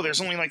like, oh,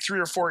 there's only like 3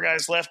 or 4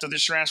 guys left of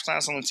this draft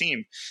class on the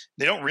team,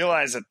 they don't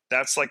realize that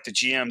that's like the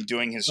GM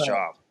doing his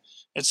job.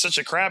 It's such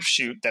a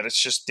crapshoot that it's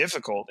just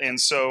difficult. And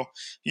so,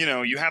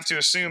 you have to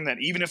assume that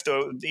even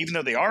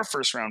though they are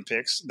first-round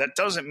picks, that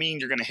doesn't mean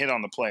you're going to hit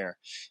on the player.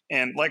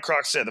 And like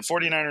Croc said, the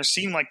 49ers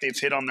seem like they've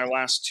hit on their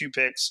last 2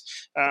 picks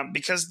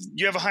because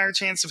you have a higher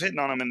chance of hitting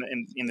on them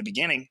in the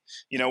beginning,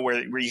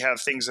 where you have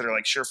things that are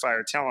like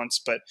surefire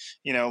talents. But,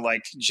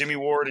 like Jimmy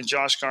Ward and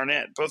Josh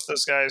Garnett, both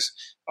those guys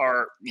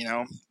are,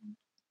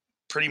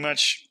 pretty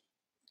much –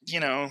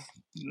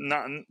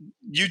 not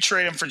you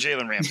trade him for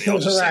Jalen Ramsey. I'll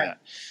just say that.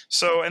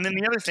 So, and then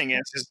the other thing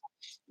is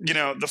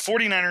the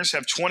 49ers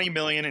have $20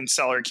 million in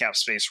salary cap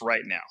space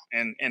right now.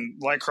 And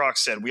like Croc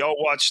said, we all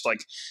watched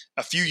like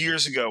a few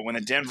years ago when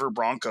the Denver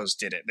Broncos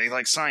did it. They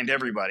like signed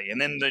everybody. And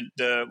then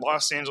the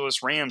Los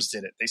Angeles Rams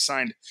did it. They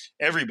signed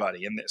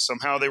everybody and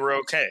somehow they were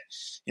okay.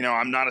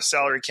 I'm not a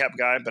salary cap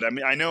guy, but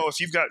I know if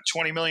you've got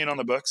 $20 million on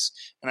the books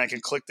and I can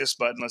click this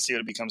button, let's see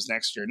what it becomes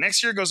next year.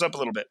 Next year goes up a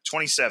little bit,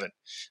 27.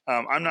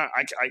 I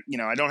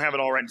don't have it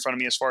all right in front of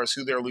me as far as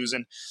who they're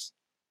losing.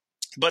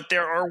 But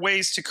there are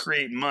ways to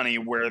create money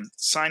where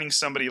signing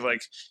somebody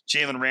like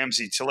Jalen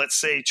Ramsey to, let's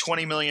say,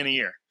 $20 million a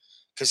year,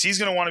 because he's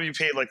going to want to be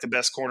paid like the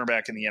best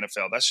cornerback in the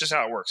NFL. That's just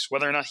how it works.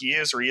 Whether or not he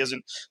is or he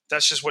isn't,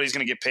 that's just what he's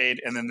going to get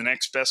paid. And then the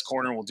next best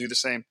corner will do the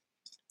same.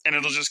 And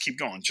it'll just keep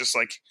going, just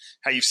like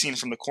how you've seen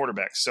from the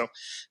quarterbacks. So,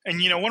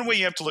 and one way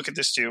you have to look at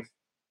this too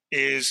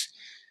is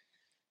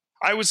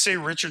I would say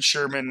Richard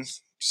Sherman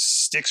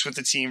sticks with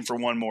the team for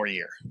 1 more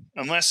year,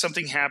 unless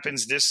something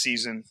happens this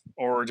season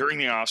or during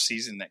the off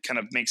season that kind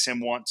of makes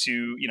him want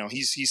to,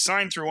 he's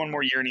signed through 1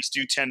 more year and he's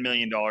due $10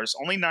 million.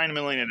 Only $9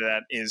 million of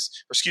that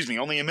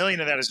only $1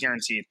 million of that is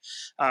guaranteed.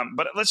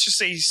 But let's just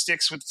say he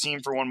sticks with the team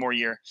for 1 more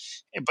year.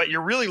 But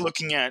you're really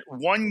looking at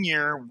 1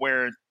 year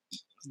where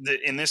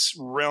in this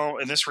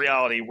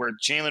reality where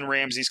Jalen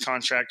Ramsey's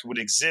contract would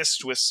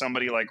exist with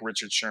somebody like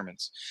Richard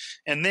Sherman's.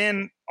 And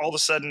then all of a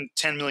sudden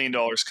 $10 million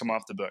come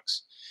off the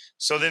books.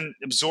 So then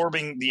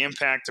absorbing the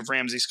impact of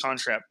Ramsey's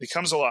contract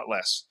becomes a lot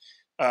less.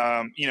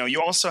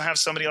 You also have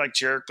somebody like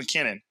Jerick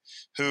McKinnon,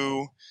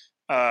 who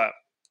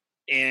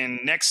in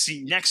next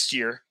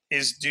year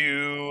is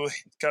due,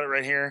 got it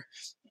right here,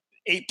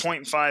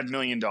 $8.5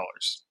 million.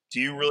 Do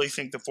you really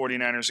think the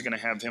 49ers are going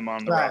to have him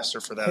on the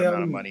roster for that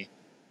amount of money?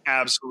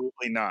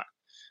 Absolutely not.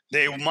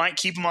 They might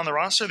keep him on the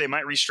roster. They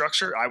might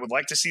restructure. I would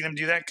like to see them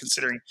do that,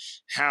 considering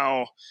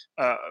how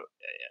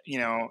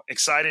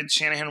excited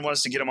Shanahan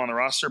was to get him on the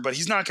roster. But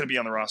he's not going to be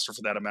on the roster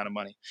for that amount of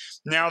money.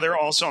 Now they're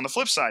also on the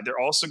flip side. They're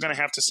also going to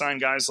have to sign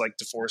guys like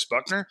DeForest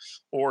Buckner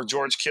or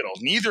George Kittle.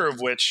 Neither of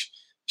which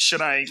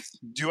I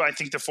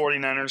think the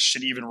 49ers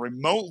should even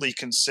remotely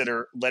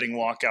consider letting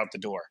walk out the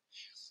door.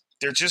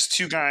 they're just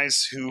two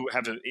guys who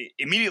have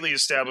immediately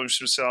established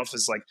themselves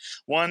as like,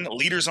 one,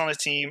 leaders on the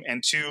team,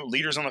 and two,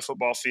 leaders on the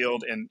football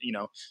field, and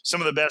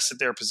some of the best at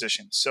their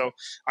position. So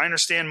I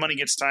understand money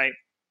gets tight.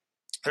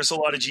 There's a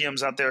lot of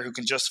GMs out there who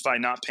can justify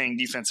not paying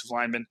defensive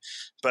linemen,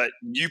 but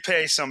you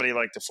pay somebody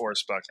like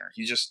DeForest Buckner.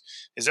 He just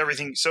is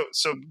everything. So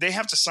they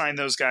have to sign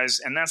those guys,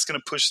 and that's going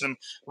to push them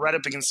right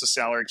up against the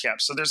salary cap.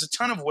 So there's a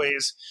ton of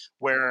ways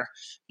where,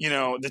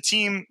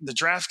 the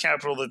draft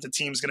capital that the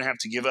team's going to have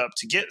to give up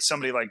to get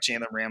somebody like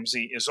Jalen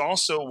Ramsey is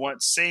also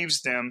what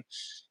saves them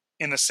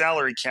in the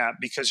salary cap,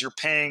 because you're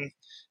paying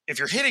 – if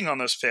you're hitting on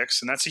those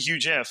picks, and that's a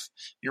huge if,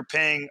 you're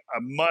paying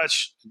a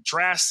much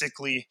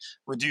drastically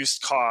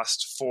reduced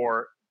cost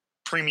for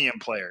premium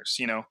players.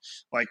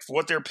 Like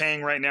what they're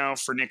paying right now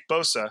for Nick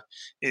Bosa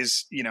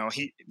is,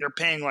 they're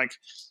paying like,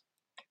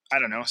 I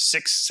don't know,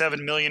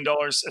 $6-7 million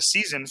a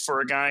season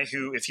for a guy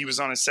who, if he was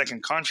on his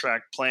second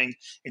contract playing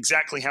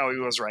exactly how he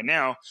was right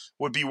now,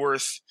 would be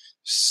worth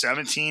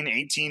 17,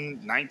 18,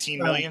 19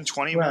 million,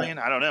 20 million.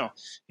 I don't know,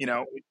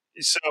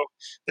 So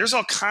there's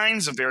all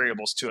kinds of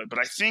variables to it, but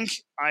I think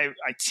I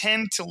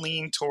tend to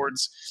lean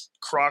towards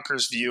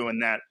Crocker's view in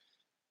that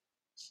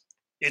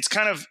it's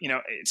kind of,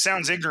 it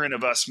sounds ignorant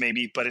of us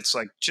maybe, but it's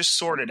like, just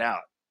sort it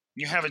out.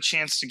 You have a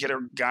chance to get a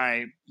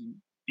guy,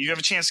 you have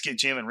a chance to get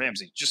Jalen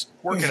Ramsey. Just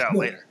work it out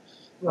later.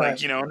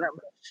 Right. Like,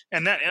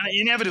 and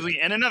inevitably,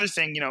 and another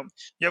thing, you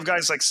have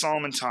guys like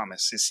Solomon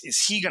Thomas.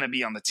 Is he going to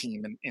be on the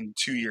team in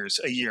 2 years,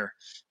 a year?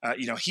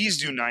 He's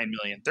due $9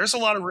 million. There's a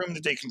lot of room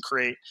that they can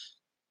create.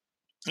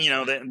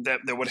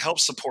 That would help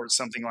support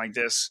something like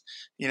this.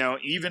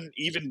 Even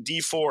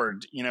Dee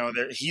Ford,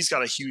 he's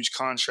got a huge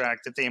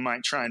contract that they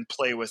might try and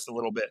play with a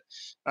little bit,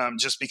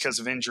 just because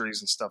of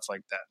injuries and stuff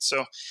like that.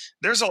 So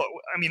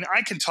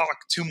I can talk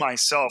to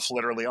myself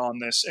literally on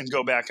this and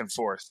go back and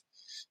forth.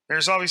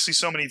 There's obviously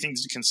so many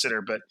things to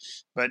consider,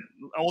 but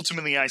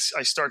ultimately I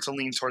start to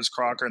lean towards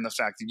Crocker and the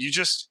fact that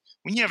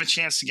when you have a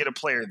chance to get a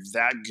player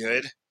that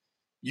good,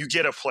 you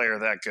get a player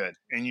that good,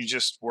 and you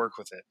just work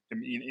with it.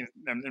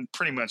 And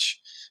pretty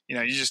much,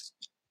 it's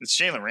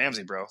Jalen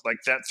Ramsey, bro. Like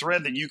that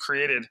thread that you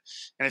created,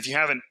 and if you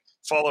haven't,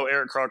 follow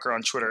Eric Crocker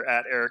on Twitter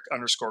at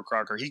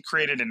Eric_Crocker. He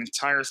created an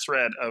entire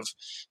thread of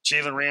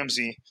Jalen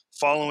Ramsey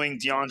following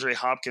DeAndre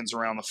Hopkins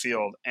around the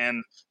field,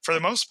 and for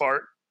the most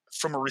part,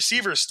 from a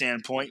receiver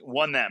standpoint,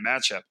 won that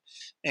matchup.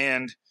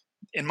 And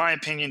in my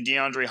opinion,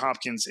 DeAndre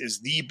Hopkins is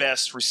the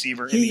best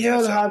receiver in the NFL. He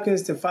held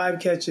Hopkins to 5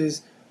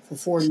 catches for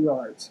 40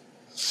 yards.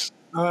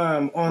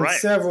 On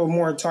several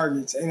more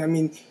targets.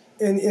 And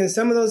in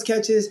some of those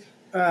catches,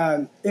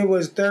 it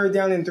was 3rd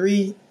down and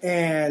 3,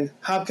 and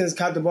Hopkins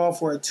caught the ball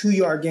for a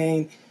 2-yard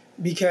gain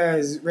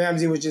because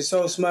Ramsey was just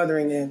so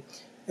smothering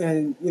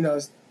and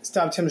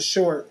stopped him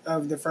short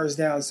of the first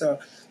down. So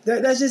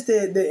that's just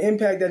the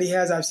impact that he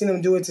has. I've seen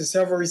him do it to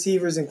several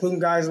receivers, including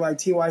guys like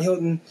T.Y.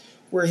 Hilton,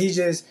 where he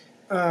just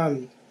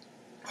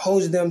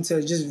holds them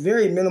to just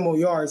very minimal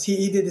yards.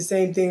 He did the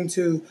same thing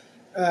to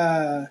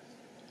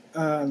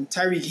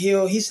Tyreek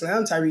Hill. He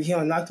slammed Tyreek Hill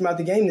and knocked him out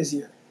the game this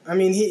year.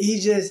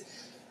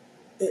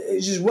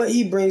 It's just what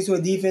he brings to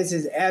a defense,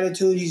 his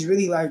attitude. He's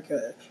really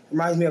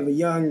reminds me of a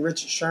young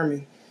Richard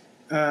Sherman,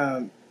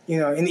 and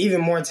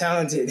even more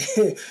talented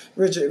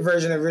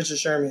version of Richard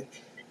Sherman.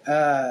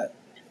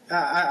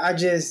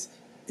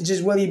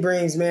 Just what he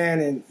brings, man.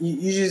 And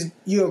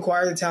you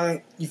acquire the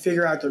talent, you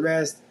figure out the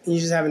rest, and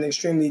you just have an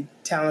extremely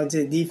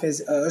talented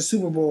defense, a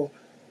Super Bowl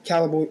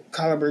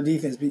caliber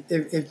defense,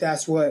 if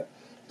that's what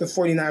the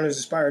 49ers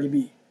aspire to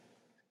be.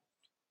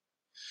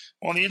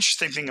 Well, the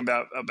interesting thing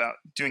about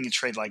doing a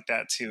trade like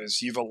that too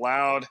is you've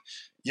allowed,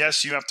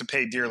 yes, you have to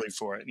pay dearly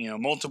for it.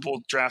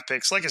 Multiple draft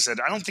picks. Like I said,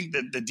 I don't think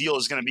that the deal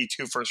is going to be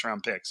 2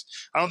 first-round picks.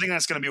 I don't think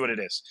that's going to be what it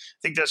is. I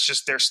think that's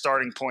just their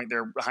starting point,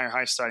 their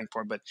high starting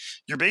point. But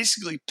you're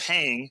basically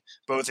paying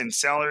both in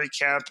salary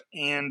cap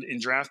and in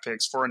draft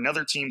picks for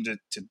another team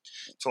to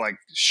like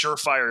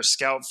surefire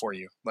scout for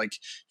you. Like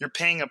you're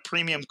paying a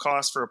premium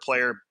cost for a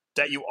player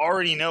that you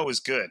already know is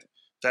good.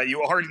 That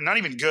you already not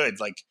even good,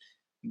 like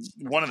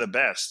one of the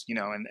best,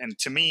 and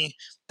to me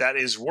that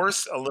is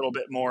worth a little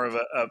bit more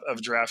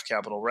of draft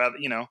capital. Rather,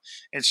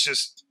 it's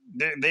just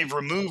they've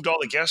removed all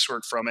the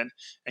guesswork from it,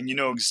 and you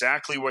know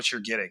exactly what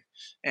you're getting.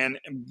 And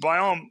by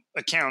all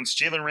accounts,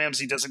 Jalen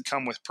Ramsey doesn't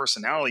come with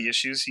personality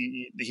issues.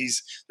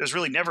 There's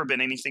really never been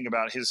anything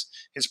about his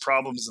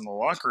problems in the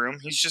locker room.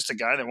 He's just a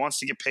guy that wants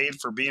to get paid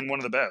for being one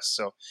of the best.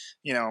 So,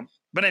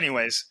 but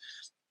anyways.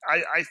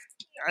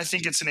 I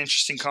think it's an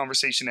interesting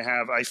conversation to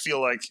have. I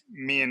feel like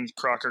me and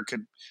Crocker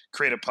could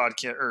create a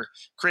podcast or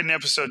create an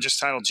episode just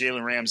titled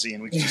Jalen Ramsey,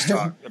 and we can just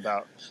talk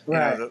about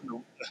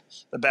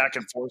the back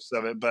and forth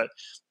of it. But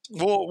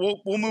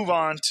we'll move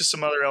on to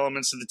some other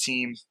elements of the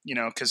team,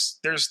 because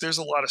there's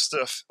a lot of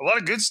stuff, a lot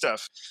of good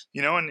stuff,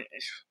 and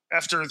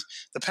after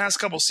the past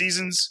couple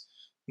seasons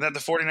that the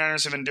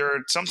 49ers have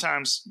endured,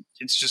 sometimes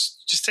it's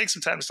just take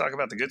some time to talk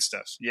about the good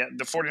stuff. Yeah,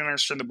 the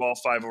 49ers turned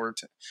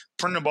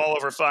the ball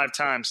over 5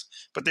 times,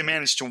 but they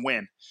managed to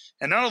win.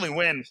 And not only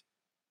win,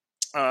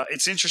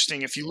 it's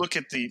interesting if you look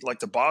at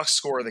the box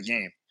score of the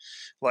game.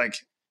 Like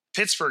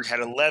Pittsburgh had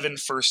 11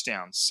 first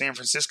downs. San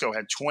Francisco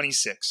had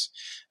 26.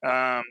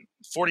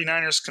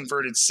 49ers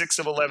converted 6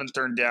 of 11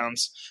 third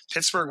downs.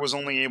 Pittsburgh was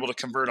only able to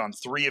convert on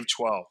 3 of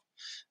 12.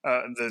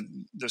 The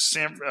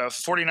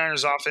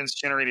 49ers offense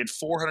generated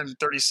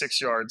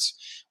 436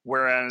 yards,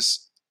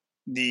 whereas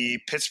the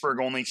Pittsburgh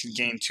only could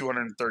gain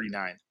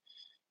 239.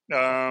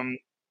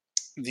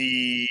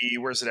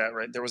 Where's it at?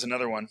 Right, there was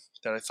another one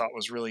that I thought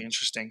was really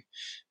interesting.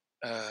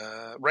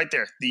 Right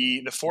there,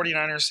 the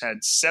 49ers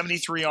had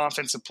 73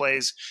 offensive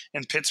plays,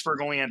 and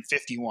Pittsburgh only had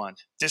 51,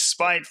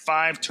 despite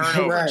 5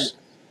 turnovers. Right.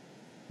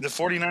 The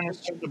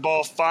 49ers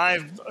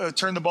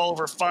turned the ball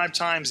over 5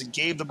 times and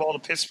gave the ball to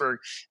Pittsburgh,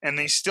 and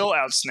they still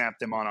outsnapped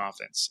them on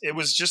offense. It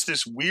was just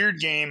this weird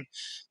game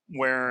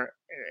where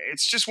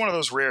it's just one of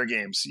those rare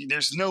games.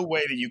 There's no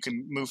way that you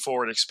can move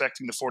forward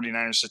expecting the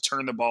 49ers to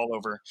turn the ball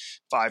over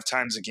 5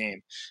 times a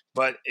game.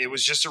 But it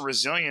was just a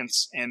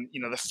resilience, and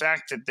the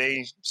fact that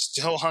they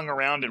still hung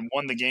around and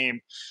won the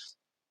game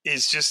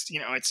is just,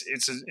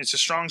 it's a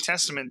strong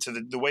testament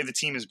to the way the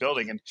team is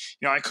building. And,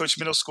 I coach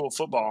middle school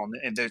football,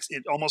 and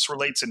it almost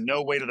relates in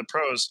no way to the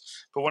pros,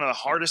 but one of the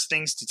hardest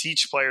things to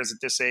teach players at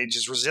this age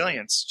is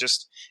resilience.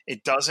 Just,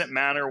 it doesn't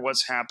matter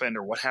what's happened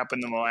or what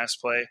happened in the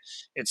last play.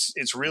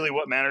 It's really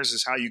what matters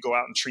is how you go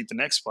out and treat the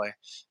next play.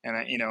 And,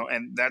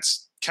 and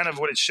that's kind of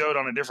what it showed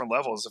on a different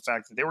level, is the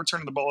fact that they were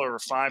turning the ball over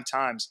 5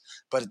 times,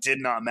 but it did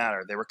not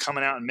matter. They were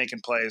coming out and making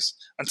plays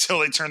until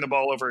they turned the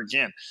ball over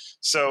again.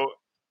 So,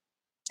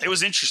 it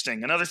was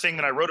interesting. Another thing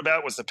that I wrote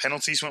about was the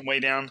penalties went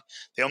way down.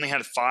 They only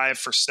had 5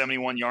 for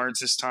 71 yards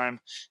this time,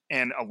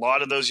 and a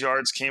lot of those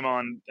yards came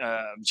on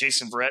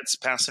Jason Verrett's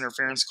pass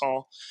interference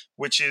call,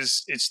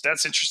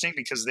 that's interesting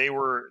because they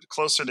were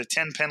closer to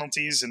 10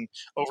 penalties and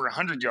over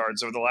 100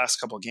 yards over the last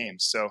couple of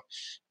games. So,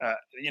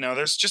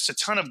 there's just a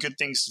ton of good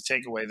things to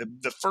take away.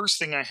 The first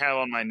thing I have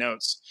on my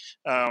notes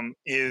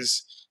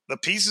is the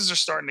pieces are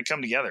starting to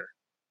come together.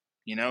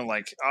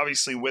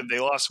 Obviously they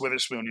lost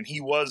Witherspoon, and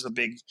he was a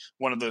big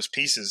one of those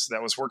pieces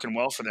that was working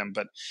well for them.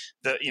 But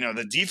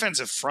the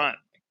defensive front,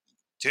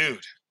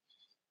 dude,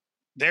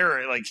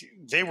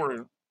 they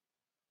were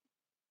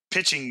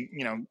pitching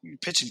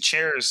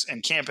chairs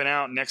and camping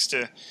out next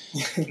to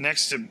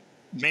Mason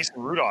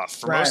Rudolph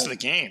for most of the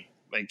game.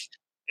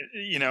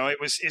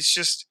 It's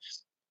just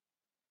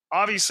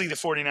obviously the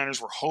 49ers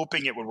were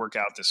hoping it would work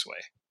out this way.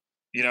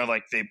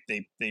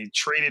 They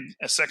traded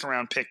a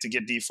second-round pick to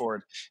get Dee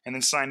Ford and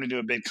then signed him to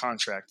a big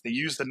contract. They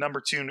used the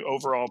number 2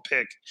 overall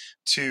pick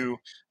to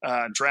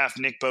draft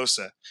Nick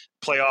Bosa,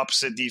 play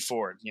opposite Dee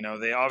Ford.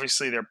 They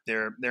obviously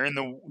they're in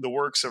the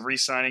works of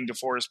re-signing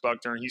DeForest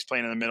Buckner. He's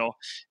playing in the middle.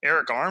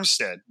 Eric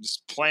Armstead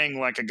is playing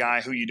like a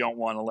guy who you don't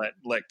want to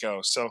let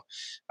go. So,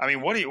 I mean,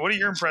 what are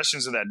your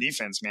impressions of that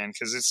defense, man?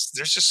 Because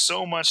there's just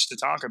so much to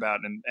talk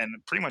about, and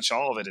pretty much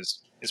all of it is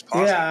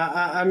positive.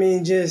 Yeah, I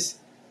mean, just.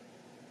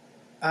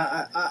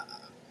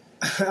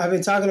 I've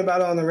been talking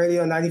about it on the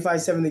radio,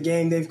 95.7 The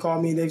Game. They've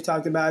called me. They've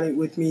talked about it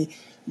with me.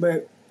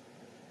 But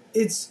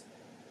it's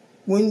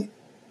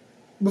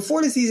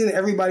before the season,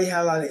 everybody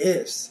had a lot of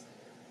ifs.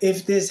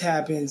 If this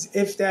happens,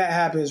 if that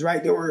happens,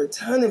 right? There were a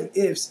ton of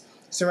ifs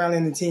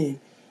surrounding the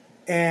team.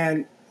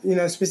 And,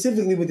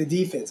 specifically with the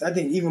defense, I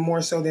think even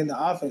more so than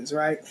the offense,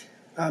 right?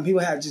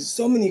 People have just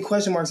so many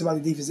question marks about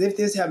the defense. If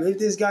this happens, if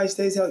this guy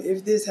stays healthy,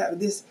 if this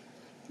happens,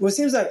 well, it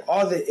seems like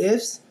all the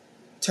ifs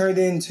turned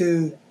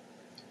into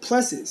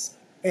pluses.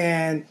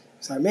 And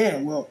it's like,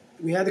 man, well,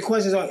 we had the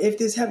questions on if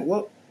this happened.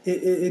 Well,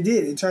 it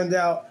did. It turned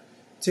out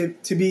to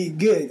be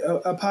good,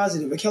 a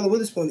positive. Ahkello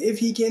Witherspoon, if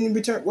he can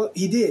return, well,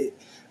 he did.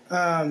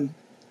 Jaquiski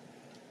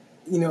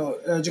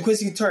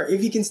Tartt,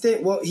 if he can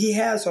stay, well, he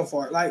has so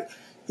far. Nick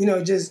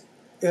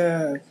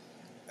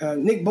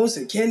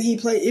Bosa, can he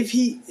play?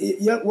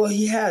 Well,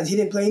 he has. He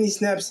didn't play any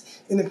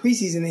snaps in the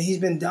preseason, and he's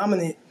been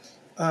dominant.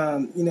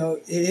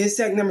 His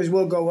sack numbers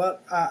will go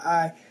up.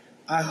 I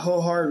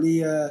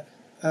wholeheartedly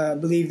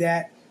believe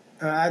that.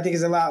 I think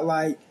it's a lot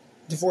like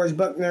DeForest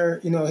Buckner,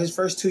 his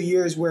first 2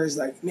 years where it's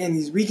like, man,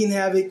 he's wreaking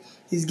havoc.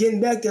 He's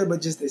getting back there,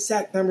 but just the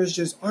sack numbers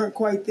just aren't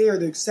quite there.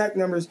 The sack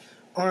numbers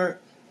aren't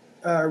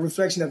a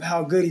reflection of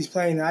how good he's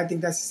playing. And I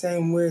think that's the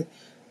same with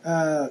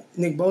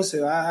Nick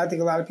Bosa. I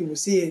think a lot of people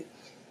see it.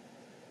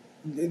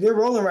 They're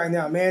rolling right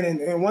now, man.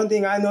 And one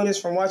thing I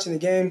noticed from watching the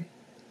game,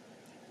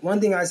 one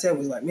thing I said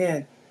was like,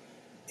 man,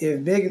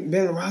 if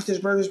Ben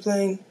Roethlisberger's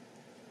playing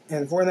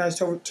and the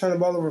 49ers turn the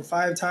ball over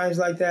 5 times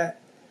like that,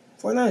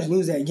 49ers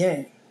lose that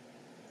game.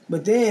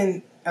 But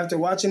then, after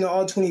watching the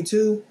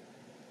All-22,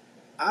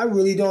 I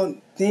really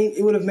don't think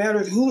it would have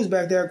mattered who was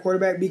back there at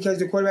quarterback because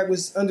the quarterback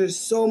was under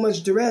so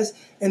much duress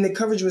and the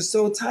coverage was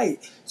so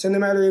tight. So no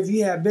matter if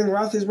you have Ben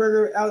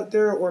Roethlisberger out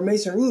there or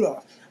Mason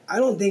Rudolph, I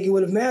don't think it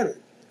would have mattered.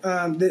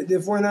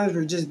 The 49ers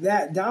were just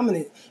that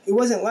dominant. It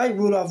wasn't like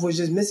Rudolph was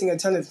just missing a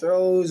ton of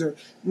throws or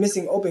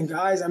missing open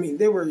guys. I mean,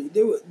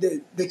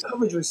 the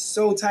coverage was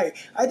so tight.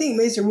 I think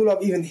Mason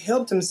Rudolph even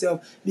helped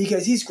himself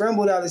because he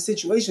scrambled out of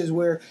situations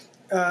where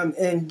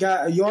and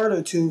got a yard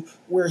or two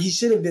where he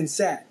should have been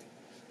sacked.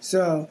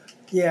 So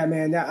yeah,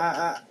 man,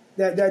 that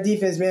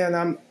defense,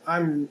 man,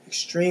 I'm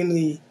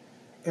extremely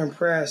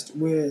impressed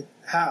with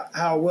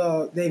how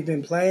well they've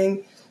been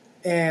playing.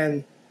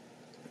 And,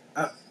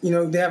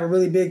 they have a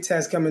really big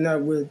test coming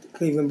up with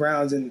Cleveland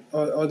Browns and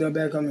Odell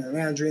Beckham and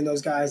Landry and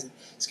those guys.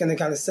 It's going to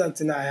kind of suck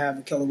to not have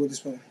a Ahkello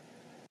Witherspoon.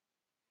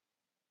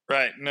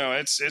 Right. No,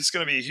 it's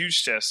going to be a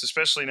huge test,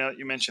 especially now that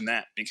you mentioned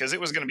that, because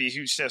it was going to be a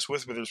huge test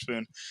with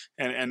Witherspoon.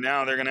 And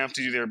now they're going to have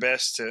to do their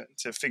best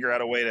to figure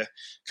out a way to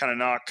kind of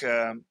knock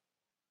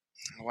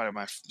why am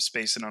I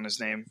spacing on his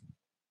name?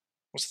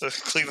 What's the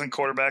Cleveland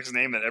quarterback's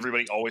name that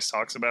everybody always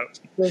talks about?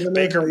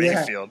 Baker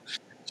Mayfield.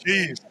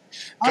 Jeez.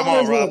 Come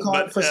on,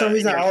 Rob. For some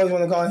reason, I always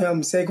want to call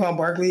him Saquon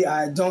Barkley.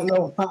 I don't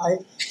know why.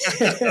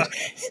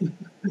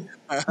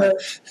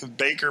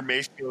 Baker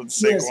Mayfield,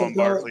 Saquon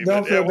Barkley.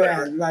 Don't feel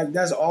bad. Like,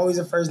 that's always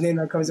the first name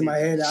that comes in my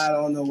head. I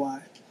don't know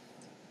why.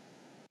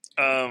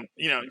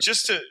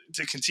 Just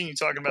to continue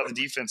talking about the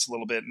defense a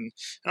little bit, and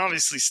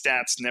obviously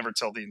stats never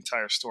tell the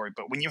entire story,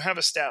 but when you have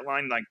a stat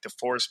line like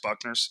DeForest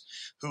Buckner's,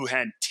 who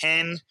had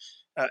 10,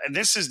 and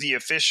this is the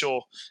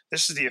official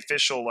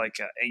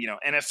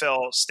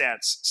NFL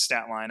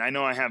stat line. I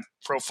know I have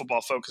Pro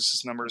Football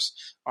Focus's numbers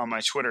on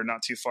my Twitter,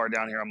 not too far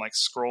down here. I'm like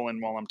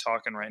scrolling while I'm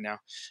talking right now,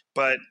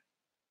 but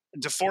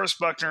DeForest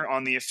Buckner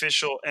on the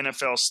official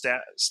NFL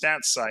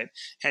stats site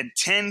had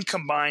 10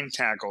 combined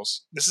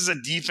tackles. This is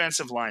a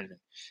defensive lineman.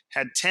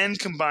 Had 10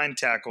 combined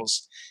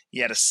tackles. He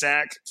had a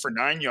sack for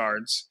 9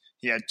 yards.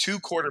 He had 2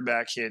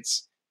 quarterback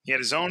hits. He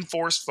had his own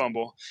forced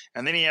fumble,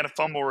 and then he had a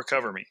fumble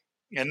recovery.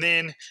 And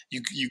then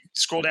you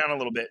scroll down a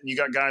little bit, and you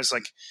got guys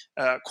like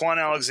Quan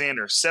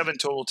Alexander, 7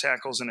 total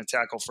tackles and a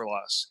tackle for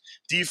loss.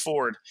 Dee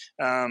Ford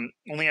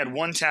only had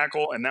 1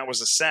 tackle, and that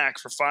was a sack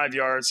for 5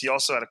 yards. He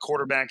also had a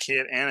quarterback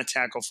hit and a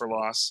tackle for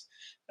loss.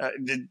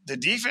 The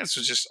defense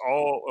was just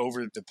all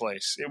over the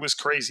place. It was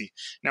crazy.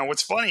 Now,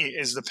 what's funny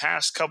is the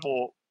past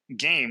couple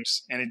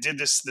games, and it did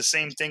the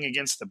same thing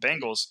against the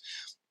Bengals,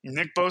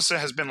 Nick Bosa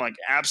has been like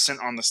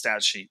absent on the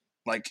stat sheet.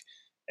 Like,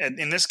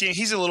 in this game,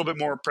 he's a little bit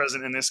more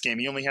present in this game.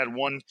 He only had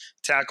 1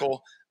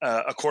 tackle,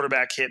 a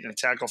quarterback hit, and a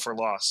tackle for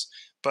loss.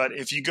 But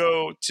if you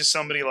go to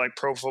somebody like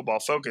Pro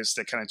Football Focus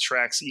that kind of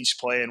tracks each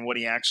play and what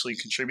he actually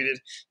contributed,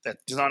 that's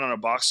not on a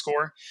box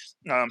score,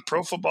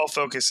 Pro Football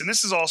Focus, and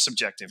this is all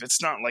subjective.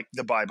 It's not like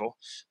the Bible,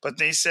 but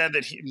they said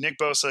that Nick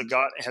Bosa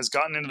has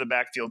gotten into the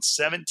backfield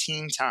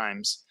 17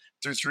 times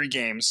through 3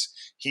 games.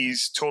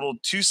 He's totaled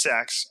 2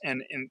 sacks,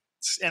 and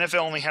NFL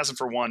only has him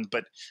for 1,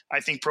 but I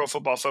think Pro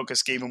Football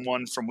Focus gave him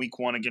 1 from week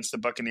 1 against the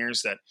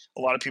Buccaneers that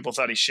a lot of people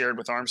thought he shared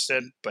with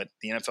Armstead, but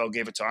the NFL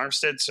gave it to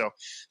Armstead. So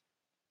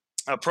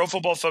Pro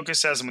Football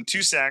Focus has him with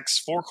 2 sacks,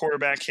 4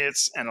 quarterback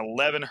hits, and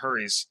 11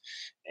 hurries.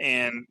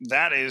 And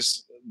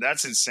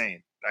that's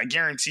insane. I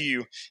guarantee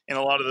you in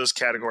a lot of those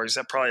categories,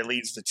 that probably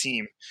leads the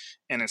team,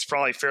 and it's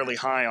probably fairly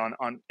high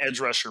on edge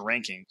rusher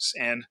rankings.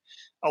 And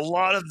a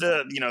lot of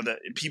the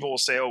people will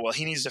say, oh, well,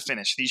 he needs to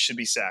finish. These should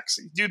be sacks.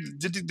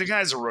 Dude, the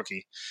guy's a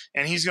rookie,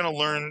 and he's going to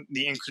learn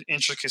the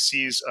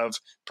intricacies of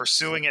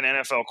pursuing an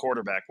NFL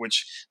quarterback,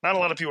 which not a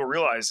lot of people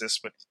realize this,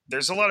 but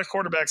there's a lot of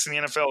quarterbacks in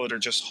the NFL that are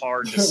just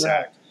hard to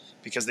sack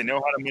because they know how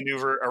to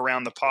maneuver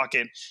around the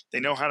pocket. They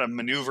know how to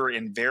maneuver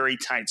in very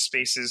tight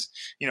spaces.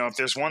 If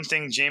there's one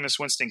thing Jameis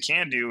Winston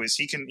can do is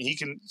he can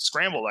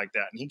scramble like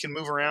that, and he can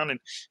move around and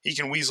he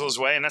can weasel his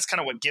way, and that's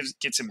kind of what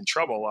gets him in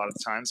trouble a lot of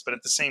times. But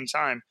at the same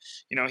time,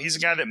 he's a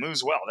guy that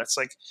moves well. That's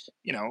like,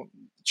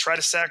 try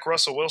to sack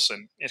Russell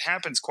Wilson. It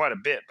happens quite a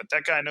bit, but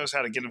that guy knows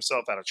how to get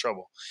himself out of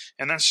trouble.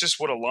 And that's just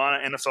what a lot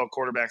of NFL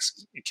quarterbacks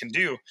can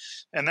do.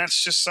 And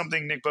that's just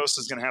something Nick Bosa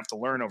is going to have to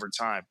learn over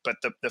time. But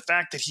the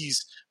fact that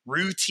he's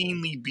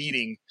routinely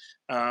beating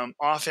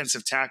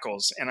offensive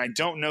tackles, and I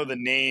don't know the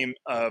name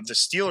of the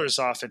Steelers'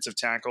 offensive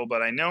tackle,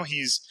 but I know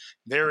he's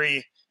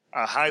very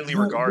highly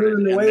regarded.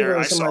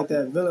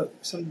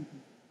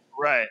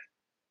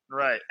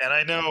 Right. And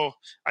I know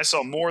I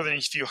saw more than a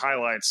few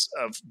highlights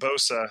of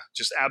Bosa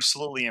just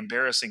absolutely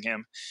embarrassing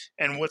him.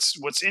 And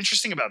what's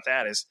interesting about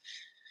that is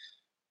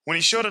when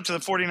he showed up to the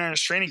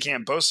 49ers training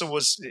camp, Bosa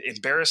was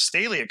embarrassed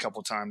Staley a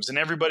couple times. And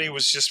everybody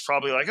was just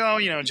probably like, oh,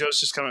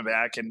 Joe's just coming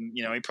back. And,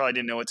 he probably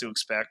didn't know what to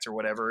expect or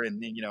whatever.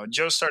 And,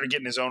 Joe started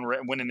getting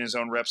winning his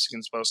own reps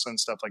against Bosa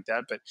and stuff like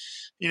that. But,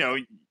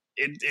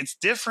 it's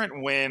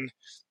different when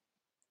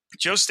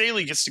Joe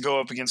Staley gets to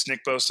go up against Nick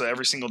Bosa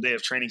every single day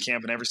of training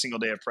camp and every single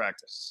day of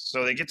practice.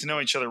 So they get to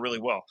know each other really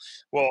well.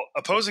 Well,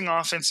 opposing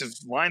offensive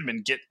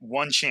linemen get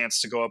 1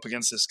 chance to go up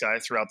against this guy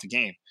throughout the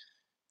game.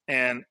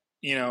 And,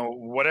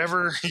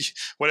 whatever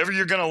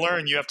you're going to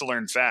learn, you have to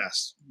learn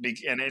fast.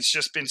 And it's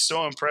just been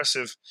so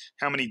impressive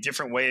how many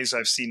different ways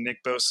I've seen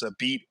Nick Bosa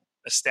beat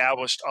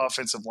established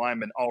offensive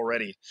linemen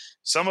already.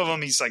 Some of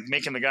them he's like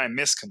making the guy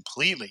miss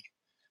completely,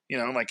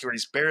 like where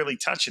he's barely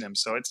touching him.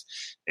 So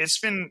it's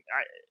been –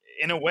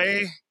 in a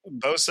way,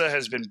 Bosa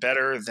has been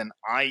better than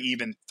I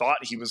even thought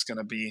he was going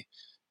to be,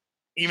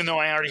 even though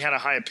I already had a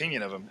high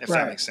opinion of him, if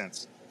that makes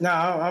sense. No,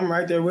 I'm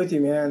right there with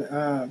you,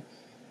 man.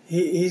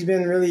 He's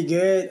been really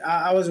good.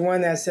 I was one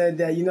that said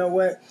that, you know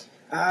what,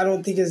 I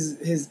don't think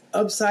his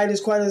upside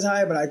is quite as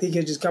high, but I think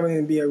he'll just come in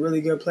and be a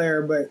really good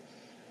player. But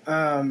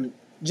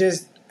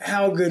just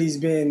how good he's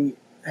been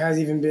has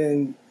even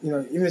been,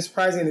 even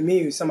surprising to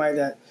me, somebody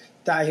that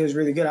thought he was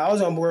really good. I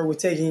was on board with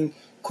taking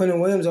Quentin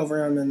Williams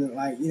over him, and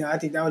I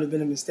think that would have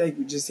been a mistake.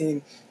 We just seeing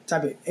the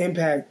type of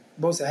impact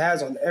Bosa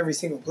has on every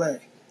single play.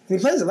 And he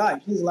plays a lot.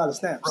 He plays a lot of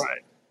snaps.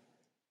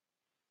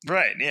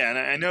 Right, yeah, and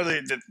I know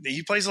that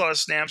he plays a lot of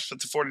snaps,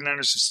 but the 49ers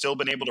have still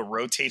been able to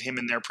rotate him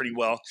in there pretty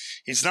well.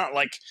 He's not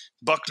like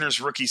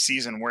Buckner's rookie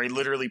season where he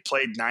literally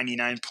played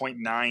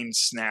 99.9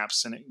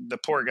 snaps, and the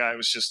poor guy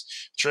was just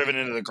driven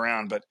into the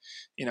ground. But,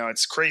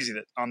 it's crazy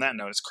that, on that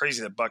note, it's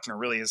crazy that Buckner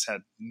really has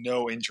had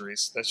no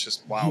injuries. That's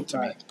just wild to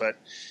me. But,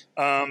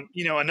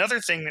 another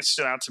thing that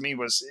stood out to me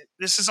was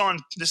this is on,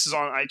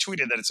 I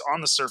tweeted that it's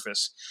on the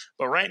surface,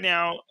 but right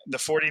now the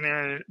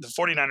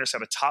 49ers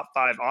have a top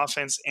 5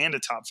 offense and a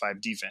top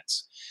 5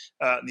 defense.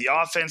 The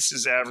offense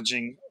is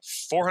averaging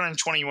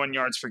 421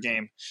 yards per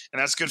game,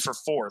 and that's good for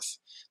 4th.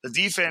 The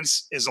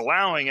defense is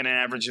allowing an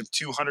average of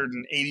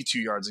 282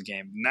 yards a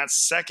game, and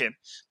that's second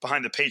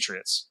behind the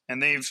Patriots.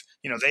 And they have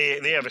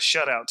a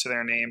shutout to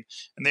their name,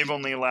 and they've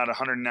only allowed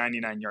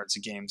 199 yards a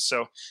game.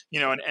 So,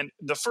 and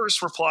the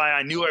first reply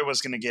I knew I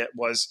was going to get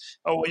was,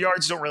 oh, well,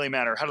 yards don't really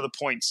matter. How do the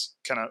points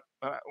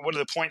what do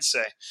the points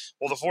say?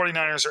 Well, the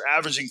 49ers are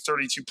averaging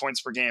 32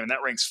 points per game, and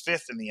that ranks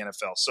 5th in the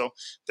NFL. So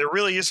there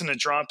really isn't a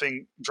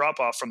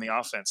drop-off from the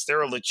offense.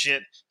 They're a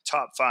legit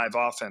top 5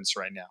 offense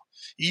right now,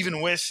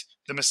 even with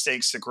the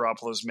mistakes that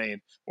Garoppolo's made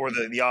or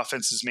the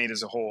offense has made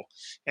as a whole.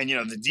 And,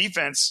 the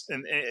defense,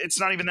 and it's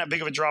not even that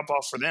big of a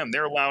drop-off for them.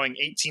 They're allowing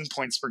 18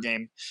 points per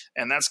game,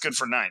 and that's good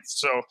for 9th.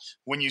 So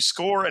when you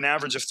score an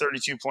average of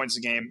 32 points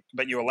a game,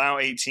 but you allow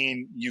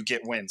 18, you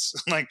get wins.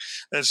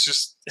 That's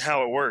just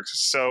how it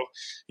works. So,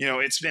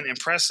 it's been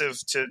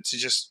impressive to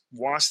just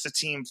watch the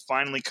team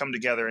finally come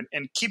together.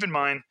 And keep in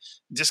mind,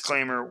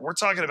 disclaimer, we're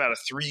talking about a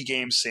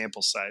 3-game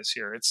sample size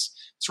here. It's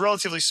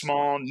relatively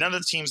small. None of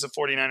the teams the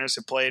 49ers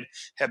have played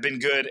have been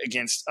good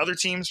against other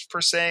teams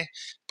per se,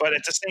 but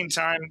at the same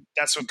time,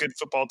 that's what good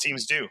football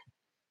teams do.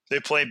 They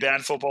play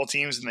bad football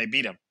teams and they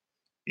beat them.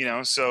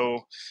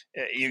 So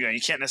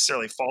you can't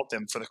necessarily fault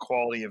them for the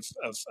quality of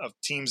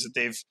teams that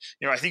they've.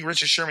 I think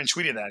Richard Sherman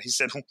tweeted that. He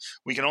said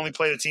we can only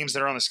play the teams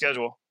that are on the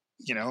schedule.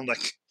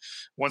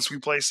 Once we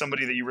play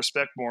somebody that you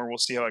respect more, we'll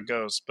see how it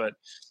goes. But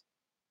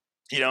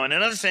and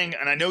another thing,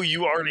 and I know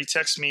you already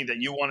texted me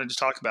that you wanted to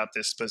talk about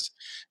this, but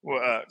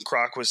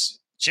Croc, was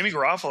Jimmy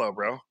Garoppolo,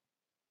 bro.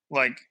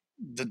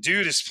 The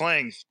dude is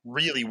playing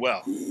really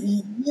well.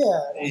 Yeah.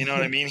 You know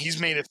what I mean? He's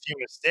made a few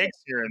mistakes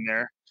here and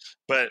there,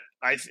 but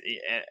I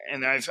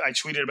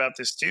tweeted about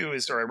this too,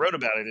 I wrote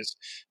about it, is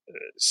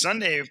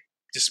Sunday,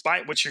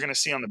 despite what you're going to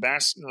see on the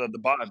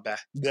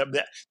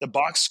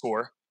box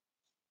score,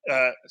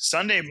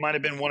 Sunday might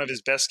have been one of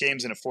his best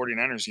games in a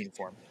 49ers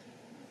uniform.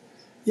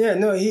 Yeah,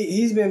 no,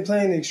 he's been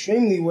playing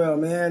extremely well,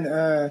 man.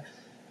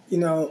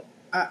 To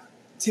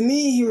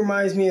me, he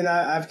reminds me, and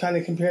I've kind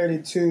of compared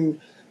it to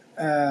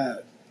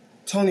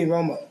Tony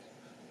Romo,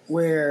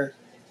 where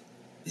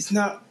it's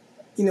not,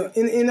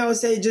 and I would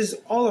say just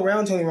all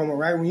around Tony Romo,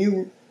 right? When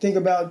you think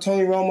about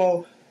Tony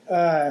Romo,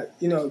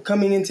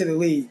 coming into the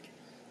league,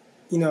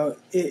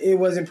 it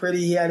wasn't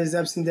pretty. He had his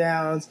ups and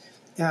downs.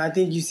 And I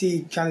think you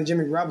see kind of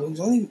Jimmy Garoppolo,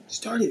 who's only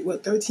started,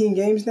 13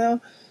 games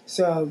now?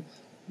 So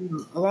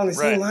along the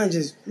same line,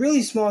 just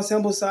really small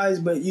sample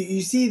size, but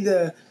you see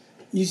the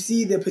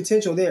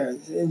potential there.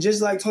 And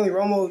just like Tony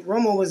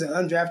Romo was an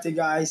undrafted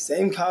guy,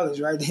 same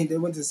college, right? They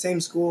went to the same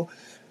school.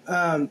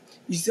 You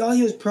saw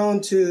he was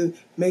prone to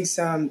make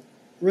some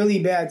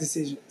really bad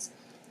decisions.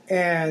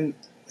 And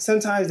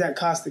sometimes that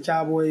cost the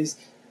Cowboys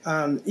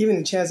even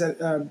a chance at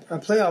a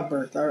playoff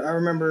berth. I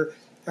remember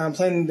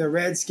playing the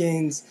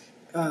Redskins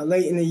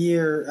late in the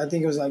year. I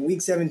think it was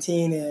week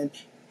 17, and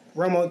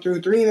Romo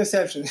threw 3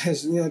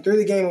 interceptions, threw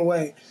the game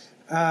away.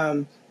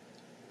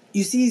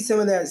 You see some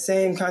of that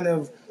same kind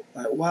of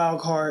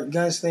wild card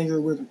gunslinger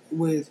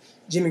with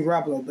Jimmy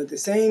Garoppolo, but the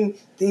same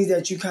things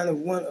that you kind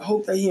of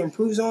hope that he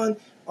improves on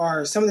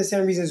are some of the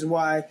same reasons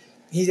why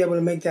he's able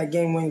to make that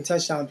game-winning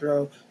touchdown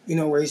throw,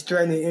 where he's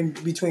threading in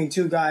between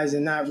 2 guys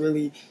and not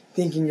really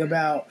thinking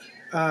about,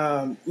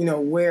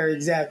 where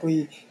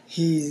exactly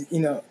he's,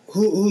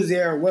 who's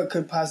there, what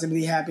could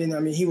possibly happen. I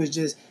mean, he was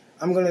just,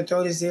 I'm going to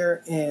throw this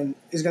there and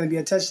it's going to be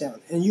a touchdown.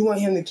 And you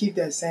want him to keep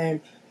that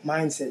same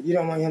mindset. You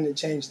don't want him to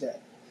change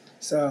that.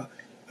 So,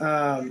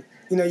 you're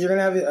going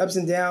to have ups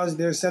and downs.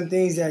 There's some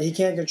things that he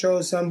can't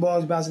control. Some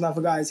balls bouncing off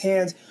a guy's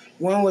hands.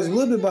 One was a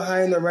little bit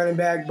behind the running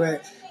back,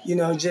 but,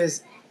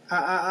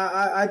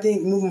 I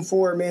think moving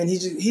forward, man,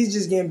 he's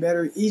just getting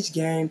better each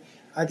game.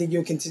 I think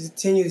you'll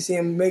continue to see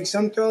him make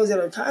some throws that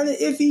are kind of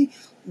iffy,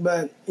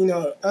 but,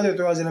 other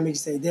throws that make you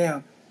say,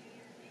 damn,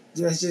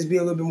 let's just be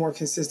a little bit more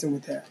consistent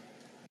with that.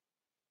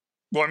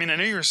 Well, I mean, I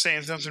know you were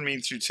saying something to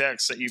me through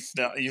text that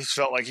you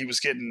felt like he was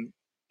getting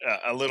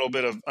a little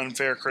bit of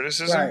unfair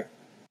criticism. Right.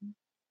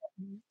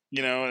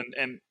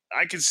 And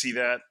I could see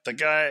that. The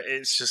guy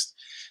is just,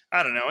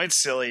 I don't know, it's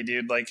silly,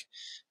 dude.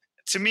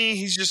 to me,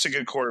 he's just a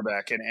good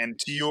quarterback. And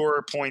to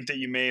your point that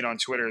you made on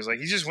Twitter is like,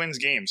 he just wins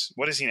games.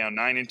 What is he now?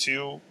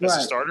 9-2 as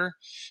a starter,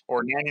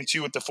 or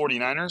 9-2 with the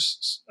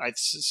 49ers.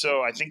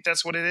 So I think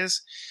that's what it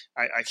is.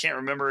 I can't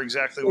remember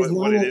exactly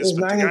what it is. It's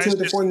 9-2 with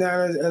the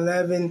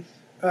 49ers,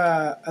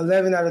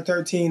 11 out of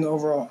 13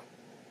 overall.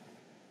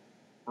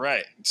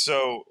 Right.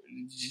 So,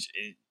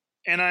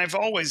 and I've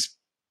always,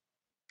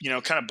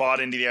 kind of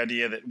bought into the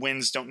idea that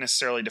wins don't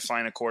necessarily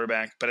define a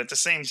quarterback. But at the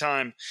same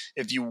time,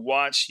 if you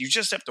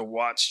just have to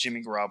watch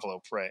Jimmy Garoppolo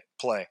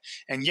play.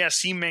 And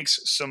yes, he makes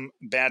some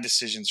bad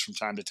decisions from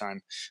time to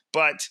time,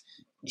 but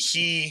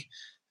he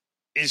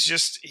is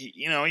just,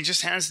 he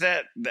just has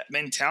that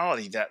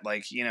mentality that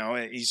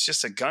he's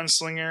just a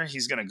gunslinger.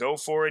 He's going to go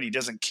for it. He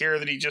doesn't care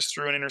that he just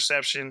threw an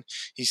interception.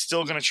 He's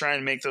still going to try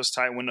and make those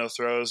tight window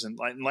throws. And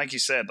like you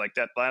said, like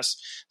that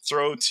last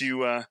throw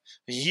to,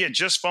 he had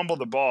just fumbled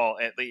the ball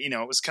it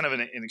was kind of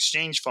an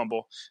exchange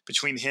fumble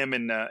between him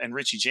and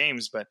Richie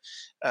James, but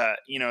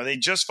they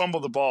just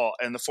fumbled the ball,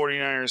 and the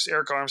 49ers,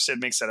 Eric Armstead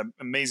makes that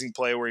amazing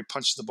play where he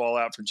punches the ball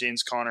out for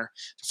James Conner.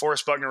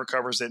 DeForest Buckner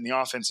recovers it, and the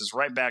offense is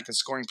right back in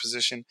scoring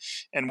position.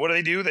 And what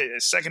do? They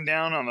second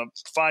down on the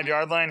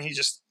 5-yard line.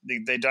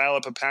 They dial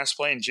up a pass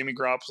play, and Jimmy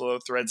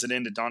Garoppolo threads it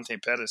into Dante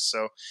Pettis.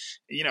 So,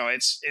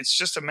 it's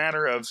just a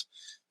matter of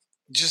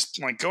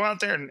just like go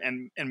out there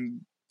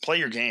and play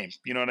your game.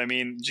 You know what I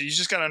mean? You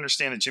just got to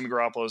understand that Jimmy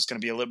Garoppolo is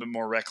going to be a little bit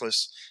more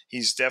reckless.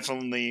 He's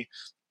definitely,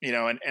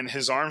 and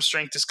his arm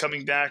strength is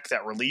coming back.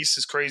 That release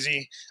is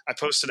crazy. I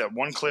posted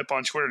one clip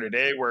on Twitter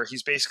today where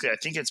he's basically, I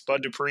think it's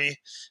Bud Dupree,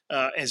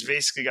 has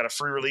basically got a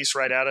free release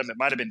right at him. It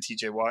might have been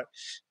TJ Watt.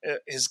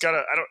 He's got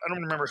I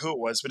don't remember who it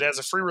was, but it has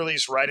a free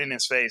release right in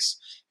his face.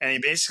 And he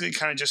basically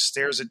kind of just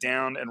stares it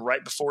down. And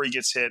right before he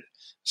gets hit,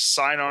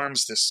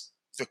 sidearms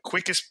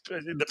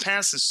the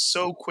pass is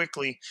so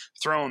quickly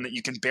thrown that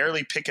you can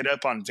barely pick it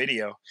up on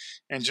video,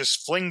 and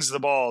just flings the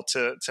ball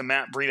to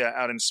Matt Breida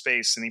out in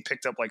space. And he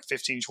picked up like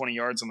 15, 20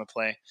 yards on the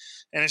play.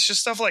 And it's just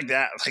stuff like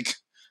that. Like,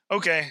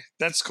 okay,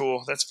 that's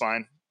cool. That's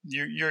fine.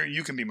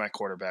 You can be my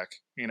quarterback,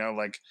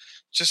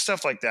 just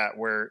stuff like that,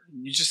 where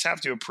you just have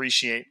to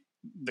appreciate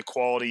the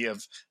quality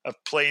of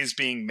plays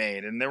being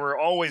made. And there will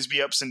always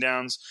be ups and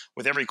downs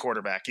with every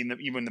quarterback,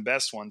 even the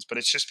best ones, but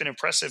it's just been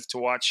impressive to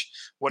watch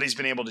what he's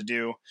been able to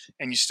do.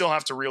 And you still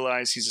have to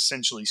realize he's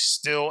essentially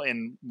still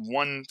in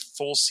one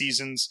full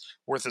season's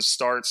worth of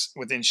starts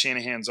within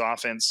Shanahan's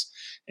offense.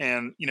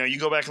 And, you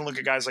go back and look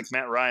at guys like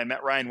Matt Ryan.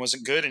 Matt Ryan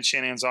wasn't good in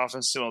Shanahan's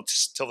offense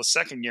till the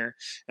second year.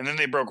 And then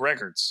they broke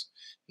records.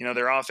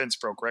 Their offense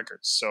broke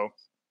records. So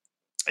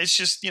it's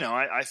just,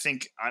 I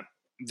think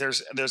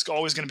there's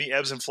always going to be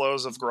ebbs and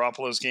flows of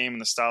Garoppolo's game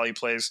and the style he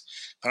plays,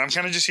 but I'm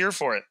kind of just here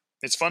for it.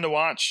 It's fun to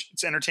watch.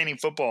 It's entertaining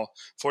football.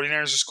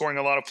 49ers are scoring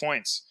a lot of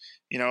points.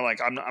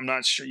 I'm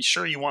not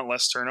sure you want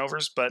less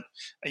turnovers, but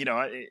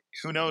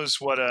who knows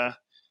what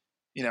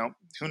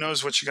who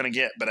knows what you're going to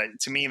get. But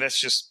to me, that's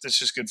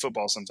just good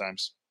football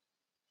sometimes.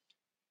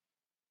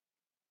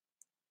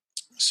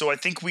 So I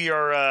think we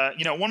are,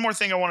 one more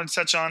thing I wanted to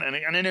touch on, and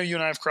I know you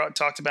and I have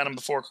talked about him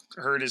before,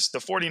 Hurd, is the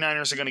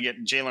 49ers are going to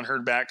get Jalen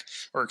Hurd back,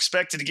 or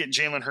expected to get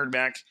Jalen Hurd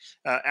back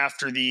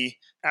after the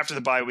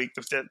bye week.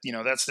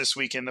 That's this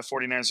weekend. The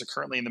 49ers are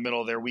currently in the middle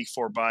of their week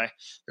 4 bye.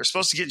 They're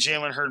supposed to get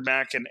Jalen Hurd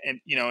back, and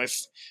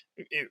if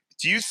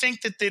do you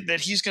think that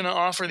he's going to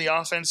offer the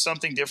offense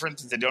something different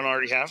that they don't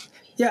already have?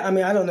 Yeah, I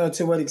mean, I don't know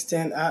to what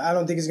extent. I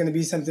don't think it's going to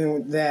be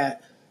something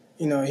that –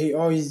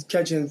 he's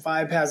catching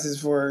 5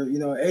 passes for,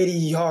 80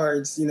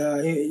 yards,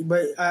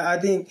 but I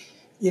think,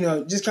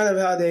 just kind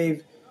of how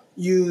they've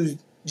used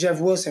Jeff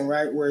Wilson,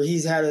 right, where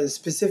he's had a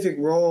specific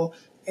role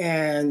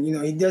and,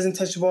 he doesn't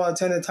touch the ball a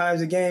ton of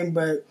times a game,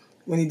 but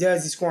when he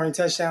does, he's scoring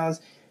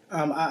touchdowns.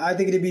 I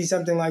think it'd be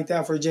something like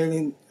that for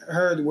Jalen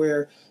Hurd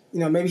where,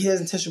 maybe he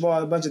doesn't touch the ball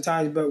a bunch of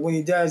times, but when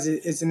he does,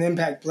 it's an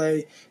impact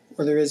play,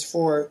 whether it's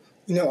for,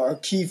 a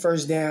key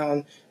first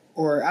down,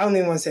 or I don't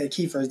even want to say a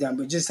key first down,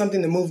 but just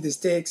something to move the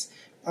sticks,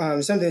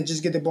 something to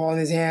just get the ball in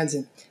his hands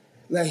and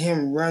let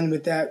him run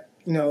with that,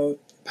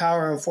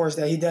 power and force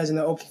that he does in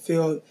the open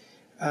field.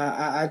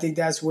 I think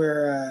that's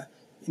where,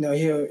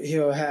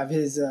 he'll have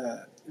his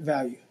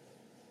value.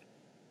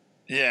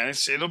 Yeah,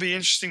 it'll be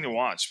interesting to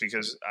watch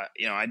because,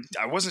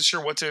 I wasn't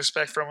sure what to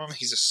expect from him.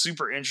 He's a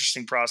super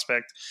interesting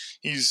prospect.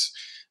 He's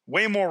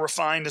way more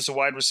refined as a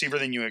wide receiver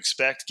than you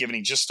expect, given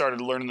he just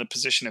started learning the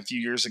position a few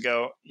years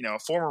ago, a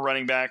former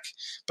running back,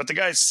 but the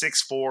guy's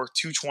 6'4",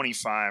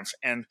 225.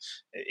 And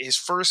his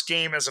first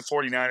game as a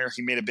 49er,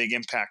 he made a big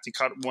impact. He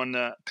caught one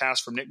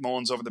pass from Nick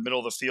Mullins over the middle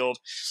of the field,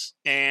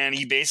 and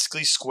he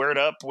basically squared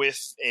up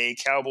with a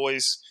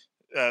Cowboys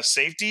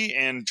safety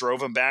and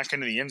drove him back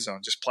into the end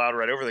zone, just plowed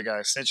right over the guy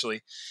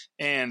essentially.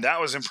 And that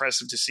was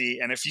impressive to see.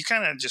 And if you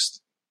kind of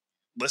just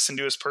listen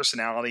to his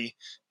personality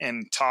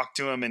and talk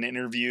to him in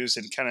interviews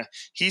and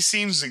he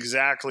seems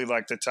exactly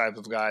like the type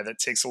of guy that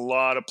takes a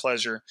lot of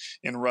pleasure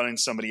in running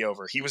somebody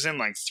over. He was in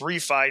like 3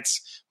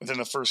 fights within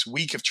the first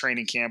week of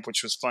training camp,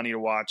 which was funny to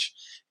watch.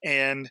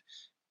 And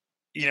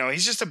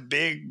he's just a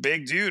big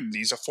dude.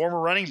 He's a former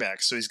running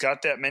back, so he's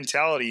got that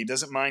mentality. He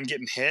doesn't mind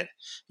getting hit,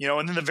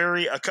 and then the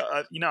very,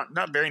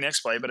 not very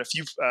next play, but I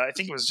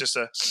think it was just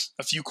a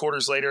few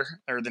quarters later,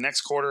 or the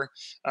next quarter,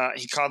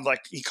 he caught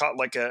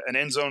an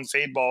end zone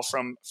fade ball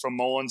from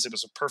Mullins. It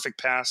was a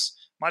perfect pass.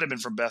 Might have been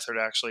from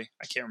Beathard, actually.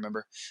 I can't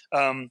remember.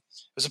 It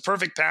was a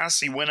perfect pass.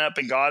 He went up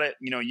and got it,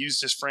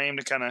 used his frame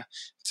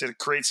to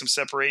create some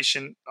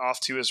separation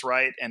off to his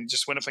right, and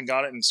just went up and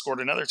got it and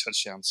scored another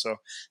touchdown. So,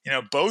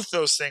 both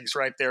those things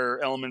right there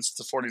are elements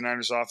the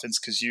 49ers offense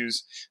could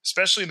use,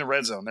 especially in the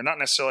red zone. They're not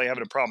necessarily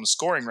having a problem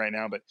scoring right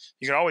now, but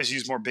you can always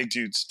use more big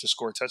dudes to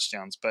score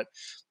touchdowns. But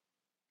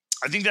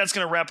I think that's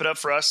going to wrap it up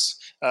for us.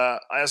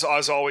 As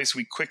always,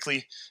 we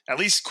quickly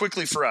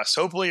for us,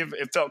 hopefully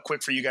it felt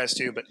quick for you guys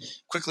too, but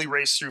quickly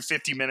race through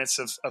 50 minutes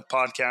of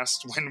podcast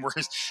when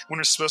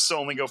we're supposed to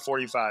only go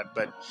 45.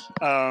 But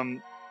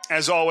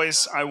as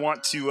always, I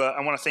want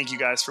to thank you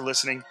guys for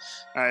listening.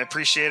 I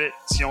appreciate it.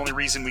 It's the only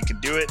reason we could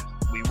do it.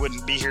 We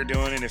wouldn't be here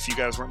doing it if you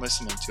guys weren't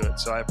listening to it.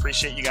 So I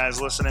appreciate you guys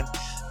listening.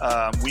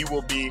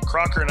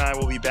 Crocker and I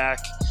will be back.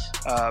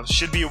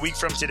 Should be a week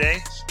from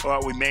today.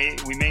 We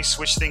may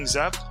switch things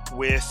up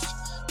with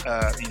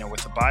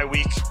with the bye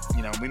week.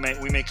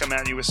 We may come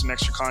at you with some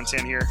extra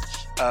content here.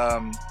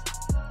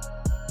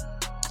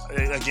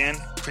 Again,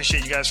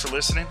 appreciate you guys for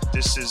listening.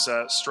 This is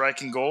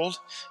Strike and Gold,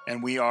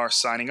 and we are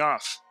signing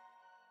off.